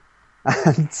women.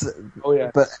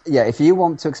 But if you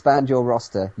want to expand your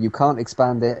roster, you can't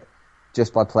expand it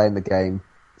just by playing the game.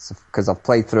 Because I've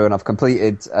played through and I've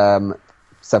completed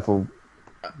several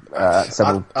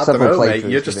playthroughs.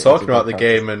 You're just talking about the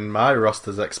game, and my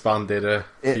roster's expanded a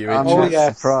few inches. I'm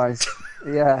not surprised.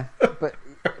 Yeah, but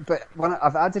when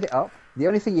I've added it up, the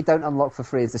only thing you don't unlock for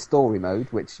free is the story mode,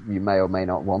 which you may or may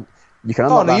not want. You can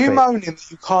unlock are you moaning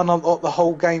that you can't unlock the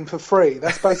whole game for free?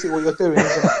 That's basically what you're doing,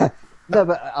 isn't it? No,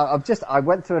 but I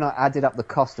went through and I added up the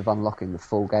cost of unlocking the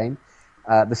full game.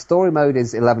 The story mode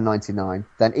is $11.99.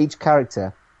 Then each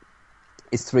character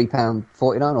is £3.49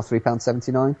 or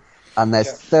 £3.79, and there's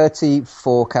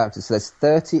 34 characters, so there's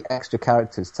 30 extra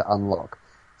characters to unlock.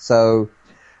 So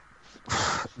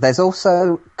there's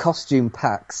also costume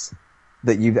packs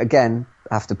that you again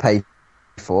have to pay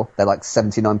for. They're like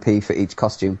 79p for each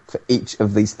costume for each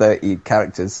of these 30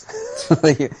 characters.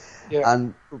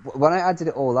 And when I added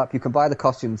it all up, you can buy the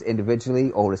costumes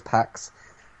individually or as packs,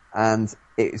 and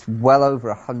it's well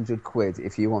over £100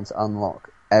 if you want to unlock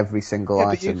every single item.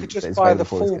 But you could just buy the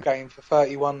full game for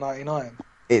 $31.99.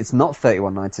 It's not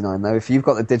 $31.99 though. If you've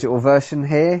got the digital version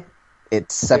here,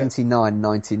 it's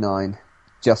 $79.99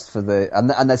 just for the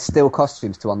and there's still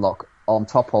costumes to unlock on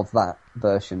top of that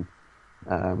version.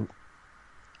 Even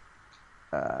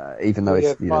though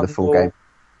it's the full game,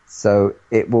 so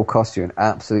it will cost you an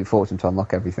absolute fortune to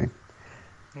unlock everything.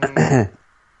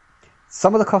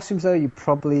 Some of the costumes though, you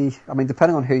probably,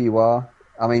 depending on who you are,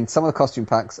 some of the costume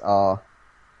packs are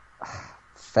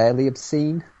fairly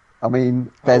obscene.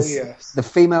 There's the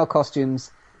female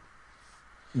costumes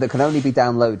that can only be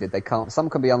downloaded. Some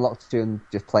can be unlocked during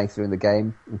just playing through in the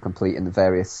game and completing the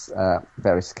various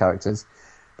characters,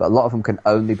 but a lot of them can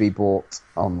only be bought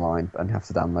online and you have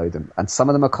to download them. And some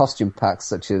of them are costume packs,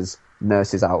 such as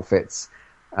nurses' outfits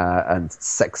and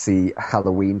sexy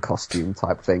Halloween costume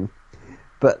type thing.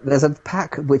 But there's a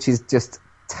pack which is just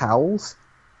towels.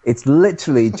 It's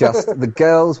literally just the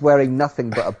girls wearing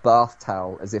nothing but a bath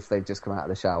towel as if they've just come out of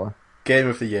the shower. Game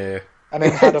of the year. And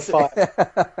then had a fight.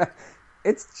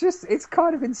 It's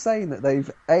kind of insane that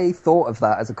they've A, thought of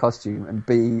that as a costume, and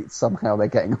B, somehow they're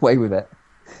getting away with it.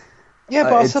 Yeah,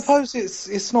 but I suppose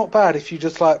it's not bad if you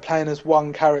just like playing as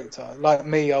one character. Like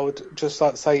me, I would just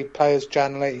like say play as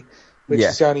Jan Lee, which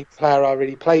is the only player I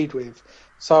really played with.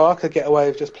 So I could get away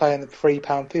with just playing at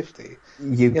 £3.50.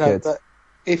 You could. But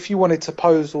if you wanted to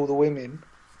pose all the women,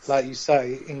 like you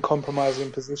say, in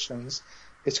compromising positions,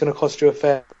 it's going to cost you a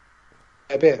fair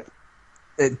bit.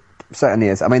 It certainly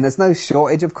is. There's no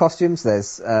shortage of costumes.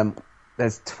 There's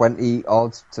There's 20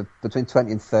 odds to between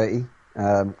 20 and 30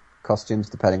 costumes,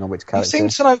 depending on which character. You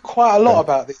seem to know quite a lot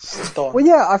about this, Don. Well,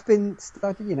 yeah, I've been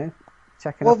studying,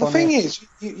 checking up on it. Well, the thing is,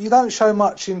 you don't show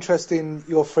much interest in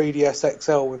your 3DS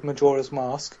XL with Majora's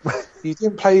Mask. You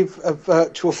didn't play a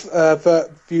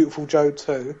Viewtural Joe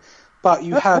 2, but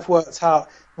you have worked out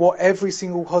what every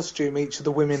single costume each of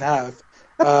the women have.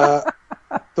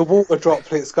 The water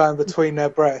droplets going between their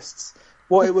breasts,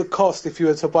 what it would cost if you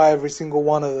were to buy every single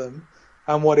one of them,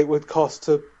 and what it would cost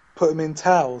to put them in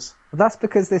towels. Well, that's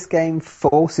because this game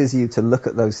forces you to look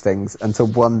at those things and to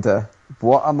wonder,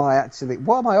 what are my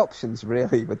options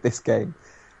really with this game?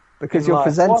 Because you're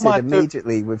presented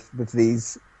immediately with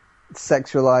these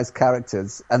sexualized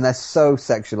characters, and they're so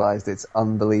sexualized it's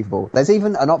unbelievable. There's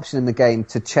even an option in the game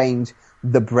to change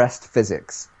the breast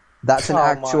physics. That's an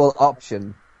actual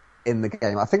option in the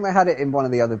game. I think they had it in one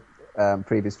of the other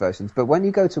previous versions, but when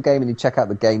you go to a game and you check out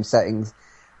the game settings,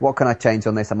 what can I change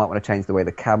on this? I might want to change the way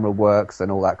the camera works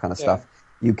and all that kind of stuff.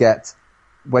 You get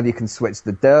whether you can switch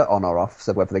the dirt on or off,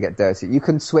 so whether they get dirty. You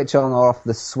can switch on or off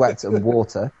the sweat and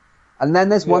water. And then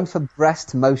there's one for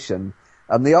breast motion.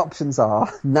 And the options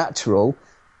are natural,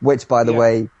 which, by the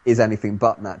way, is anything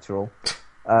but natural.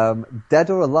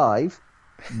 Dead or alive,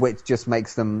 which just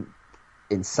makes them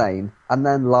insane. And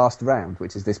then last round,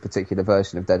 which is this particular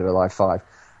version of Dead or Alive 5.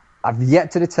 I've yet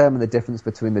to determine the difference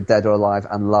between the Dead or Alive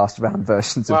and last round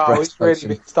versions of breast motion.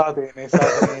 Really been studying this,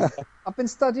 haven't you? I've been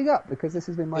studying up because this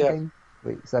has been my game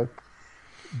week. So,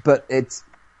 but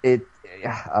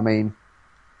I mean,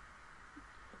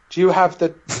 do you have the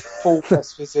full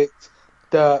breast physics,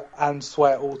 dirt and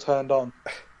sweat all turned on?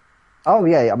 Oh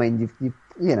yeah, I mean, you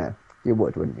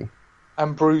would, wouldn't you?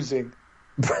 And bruising.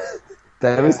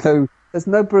 There's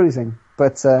no bruising,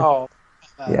 but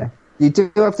yeah. You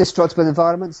do have destructible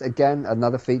environments. Again,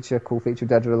 another cool feature of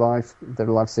Dead or Alive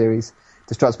series.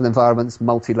 Destructible environments,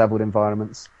 multi-leveled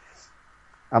environments.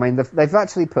 I mean, they've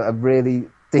actually put a really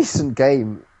decent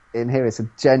game in here. It's a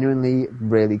genuinely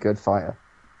really good fighter.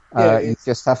 You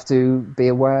just have to be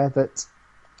aware that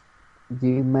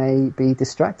you may be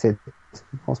distracted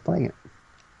whilst playing it.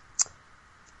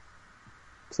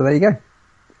 So there you go.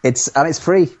 It's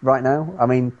free right now. I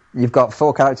mean, you've got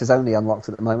 4 characters only unlocked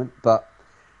at the moment, but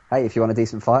hey, if you want a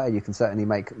decent fighter, you can certainly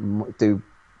make a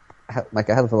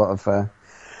hell of a lot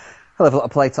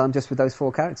of playtime just with those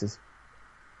 4 characters.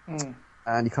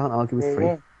 And you can't argue with free.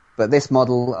 Yeah. But this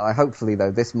model,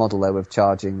 this model of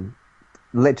charging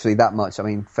literally that much. I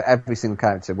mean, for every single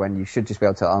character, when you should just be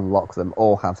able to unlock them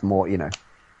or have more. I mean,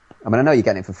 I know you're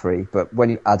getting it for free, but when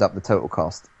you add up the total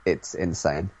cost, it's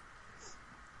insane.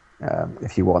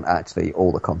 If you want actually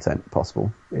all the content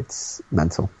possible, it's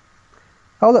mental.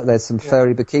 Oh, look, there's some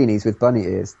furry bikinis with bunny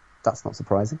ears. That's not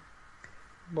surprising.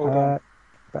 Well done.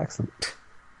 Excellent.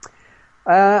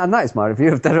 And that is my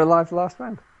review of Dead or Alive: The Last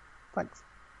Round. Thanks.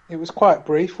 It was quite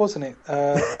brief, wasn't it?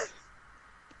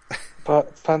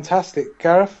 But fantastic.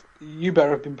 Gareth, you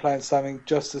better have been playing something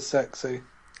just as sexy.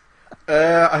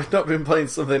 I've not been playing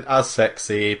something as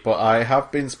sexy, but I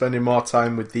have been spending more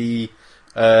time with the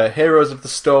Heroes of the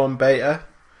Storm beta.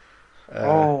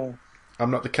 I'm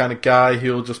not the kind of guy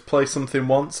who'll just play something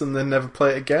once and then never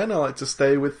play it again. I like to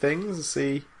stay with things and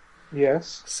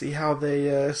see how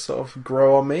they sort of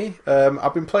grow on me.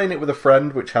 I've been playing it with a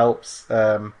friend, which helps.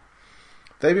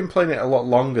 They've been playing it a lot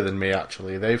longer than me,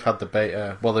 actually. They've had the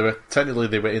beta. Well, they were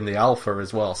in the alpha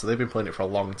as well, so they've been playing it for a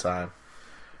long time.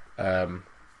 But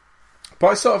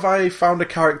I found a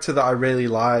character that I really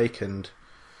like, and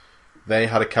they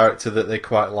had a character that they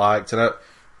quite liked, and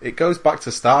it goes back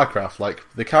to StarCraft. Like,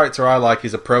 the character I like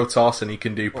is a Protoss, and he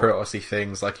can do Protoss-y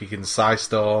things, like he can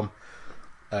Psystorm,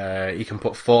 he can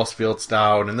put force fields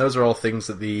down, and those are all things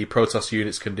that the Protoss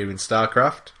units can do in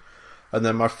StarCraft. And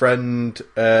then my friend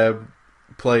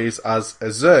plays as a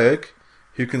Zerg,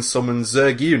 who can summon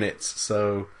Zerg units,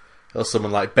 so he'll summon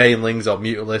like Banelings or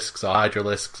Mutalisks or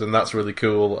Hydralisks, and that's really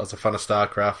cool as a fan of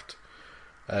StarCraft.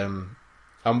 And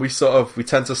we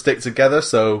tend to stick together,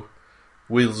 so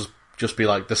we'll just be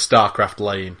like the StarCraft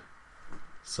lane.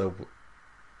 So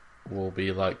we'll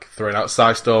be like throwing out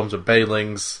Psystorms and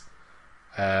Banelings,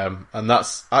 and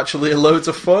that's actually loads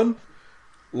of fun.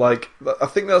 Like, I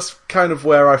think that's kind of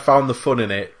where I found the fun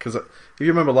in it, because if you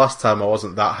remember last time I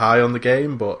wasn't that high on the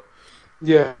game, but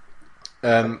playing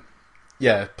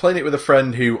it with a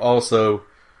friend who also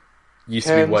used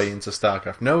to be way into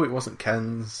StarCraft. No, it wasn't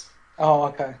Ken's. Oh,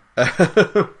 okay.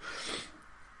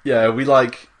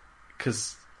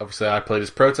 Because obviously I played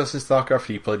as Protoss in StarCraft,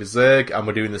 he played as Zerg, and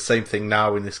we're doing the same thing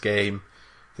now in this game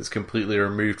that's completely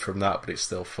removed from that, but it's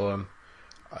still fun.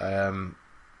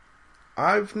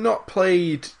 I've not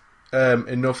played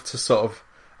enough to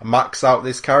max out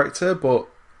this character, but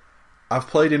I've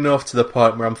played enough to the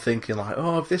point where I'm thinking like,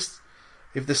 oh, if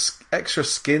the extra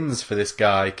skins for this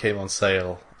guy came on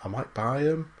sale, I might buy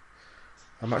them.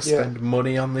 I might spend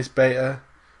money on this beta.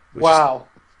 Wow.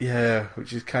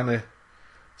 Which is kind of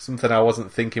something I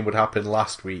wasn't thinking would happen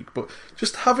last week. But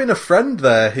just having a friend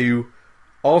there who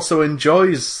also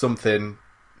enjoys something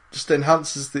just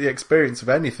enhances the experience of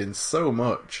anything so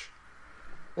much.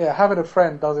 Yeah, having a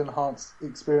friend does enhance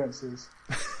experiences.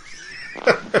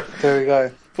 There we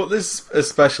go. But this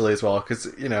especially as well, because,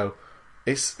 you know,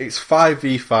 it's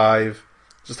 5v5.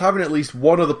 Just having at least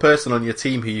one other person on your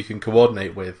team who you can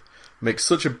coordinate with makes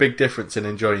such a big difference in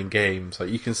enjoying games. Like,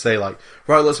 you can say, like,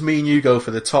 right, let's me and you go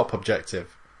for the top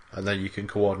objective, and then you can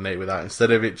coordinate with that,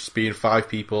 instead of it just being 5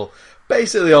 people,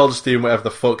 basically all just doing whatever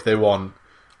the fuck they want,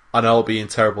 and all being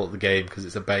terrible at the game because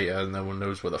it's a beta and no one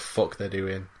knows what the fuck they're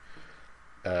doing.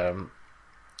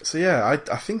 So yeah,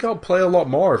 I think I'll play a lot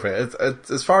more of it.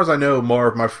 As far as I know, more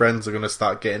of my friends are going to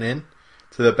start getting in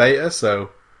to the beta,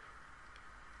 so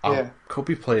I could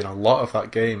be playing a lot of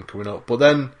that game coming up. But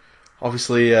then,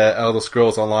 obviously, Elder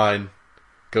Scrolls Online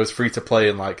goes free to play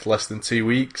in like less than 2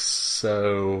 weeks,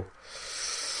 so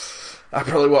I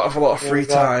probably won't have a lot of free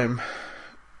time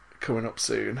coming up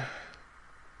soon.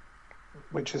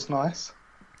 Which is nice.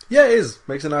 Yeah, it is.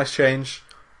 Makes a nice change.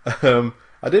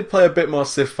 I did play a bit more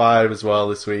Civ 5 as well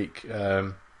this week.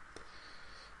 If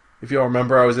you all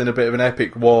remember, I was in a bit of an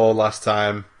epic war last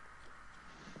time.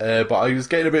 But I was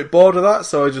getting a bit bored of that,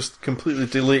 so I just completely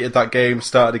deleted that game,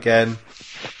 started again,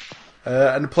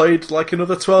 and played like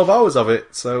another 12 hours of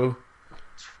it. So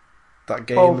that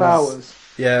game 12 hours?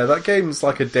 Yeah, that game's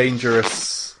like a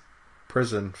dangerous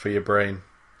prison for your brain.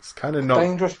 It's kind of not...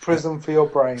 Dangerous prison for your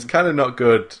brain. It's kind of not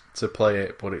good to play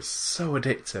it, but it's so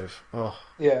addictive. Oh.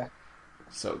 Yeah.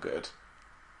 So good.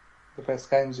 The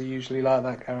best games are usually like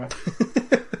that, Gareth.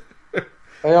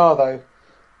 They are, though.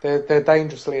 They're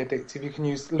dangerously addictive. You can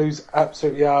lose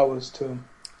absolutely hours to them.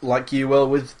 Like you will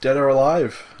with Dead or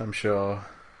Alive, I'm sure.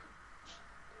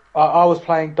 I was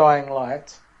playing Dying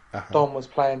Light. Uh-huh. Don was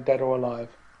playing Dead or Alive.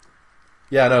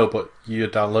 Yeah, I know, but you're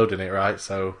downloading it, right?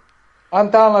 So I'm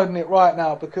downloading it right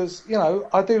now because, you know,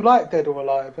 I do like Dead or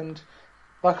Alive. And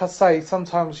like I say,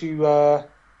 sometimes you,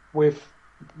 with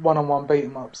one-on-one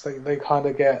beat-em-ups, they kind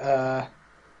of get...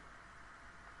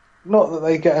 not that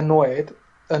they get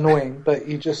annoying, but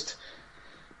you just,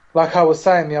 like I was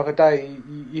saying the other day,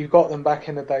 you got them back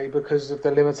in the day because of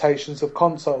the limitations of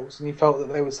consoles, and you felt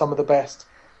that they were some of the best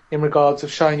in regards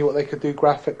of showing you what they could do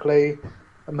graphically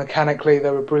and mechanically. They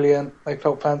were brilliant. They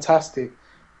felt fantastic.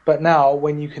 But now,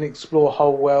 when you can explore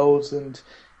whole worlds and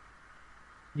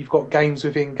you've got games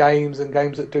within games and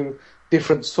games that do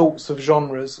different sorts of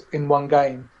genres in one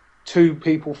game, 2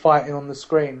 people fighting on the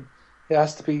screen, it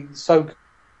has to be so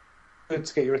good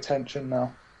to get your attention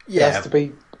now. Yeah. It has to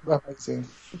be amazing.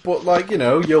 But, like, you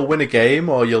know, you'll win a game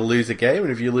or you'll lose a game,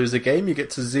 and if you lose a game, you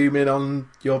get to zoom in on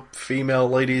your female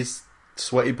lady's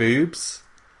sweaty boobs.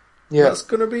 Yeah. That's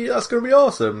gonna be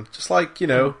awesome. Just like, you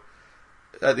know,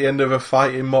 at the end of a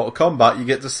fight in Mortal Kombat, you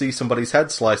get to see somebody's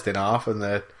head sliced in half and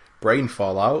their brain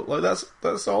fall out. Like,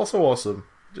 that's also awesome.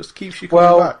 Just keeps you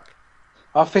coming back.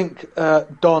 I think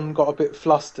Don got a bit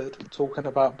flustered talking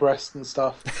about breasts and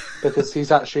stuff because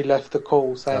he's actually left the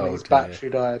call saying that his battery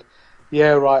died.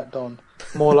 Yeah, right, Don.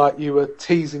 More like you were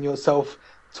teasing yourself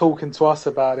talking to us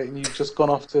about it and you've just gone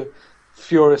off to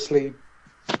furiously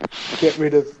get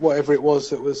rid of whatever it was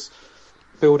that was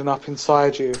building up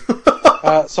inside you.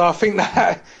 So I think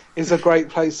that is a great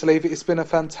place to leave it. It's been a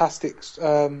fantastic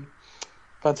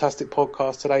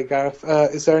podcast today, Gareth.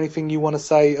 Is there anything you want to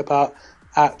say about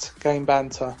 @Game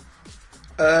Banter?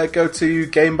 Go to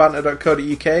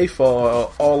gamebanter.co.uk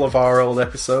for all of our old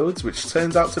episodes, which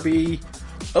turns out to be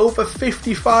over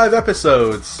 55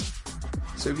 episodes.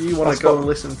 So if you want to go and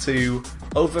listen to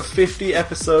over 50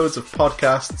 episodes of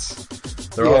podcasts,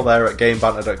 they're all there at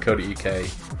gamebanter.co.uk.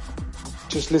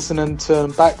 Just listening to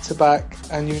them back to back,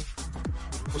 and you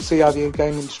will see how the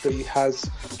game industry has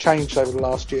changed over the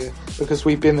last year, because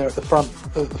we've been there at the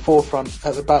forefront,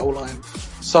 at the battle line.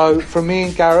 So from me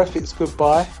and Gareth, it's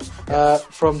goodbye.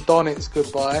 From Don, it's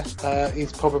goodbye.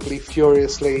 He's probably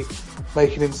furiously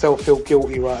making himself feel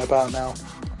guilty right about now.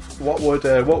 What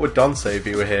would Don say if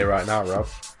he were here right now,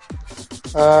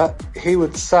 Rob? He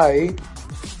would say,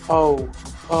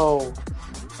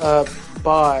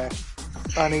 bye.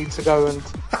 I need to go and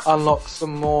unlock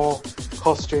some more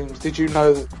costumes. Did you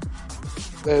know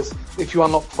that if you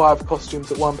unlock 5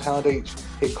 costumes at £1 each,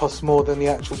 it costs more than the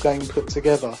actual game put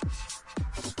together?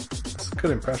 That's a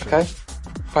good impression. Okay,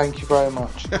 thank you very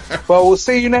much. Well, we'll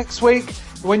see you next week.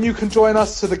 when you can join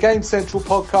us to the Game Central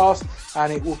podcast,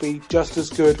 and it will be just as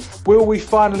good. Will we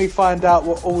finally find out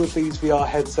what all of these VR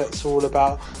headsets are all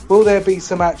about? Will there be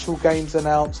some actual games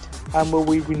announced? And will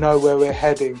we know where we're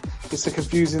heading? It's a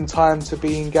confusing time to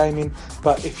be in gaming,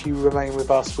 but if you remain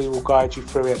with us, we will guide you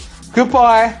through it.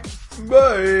 Goodbye!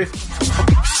 Bye!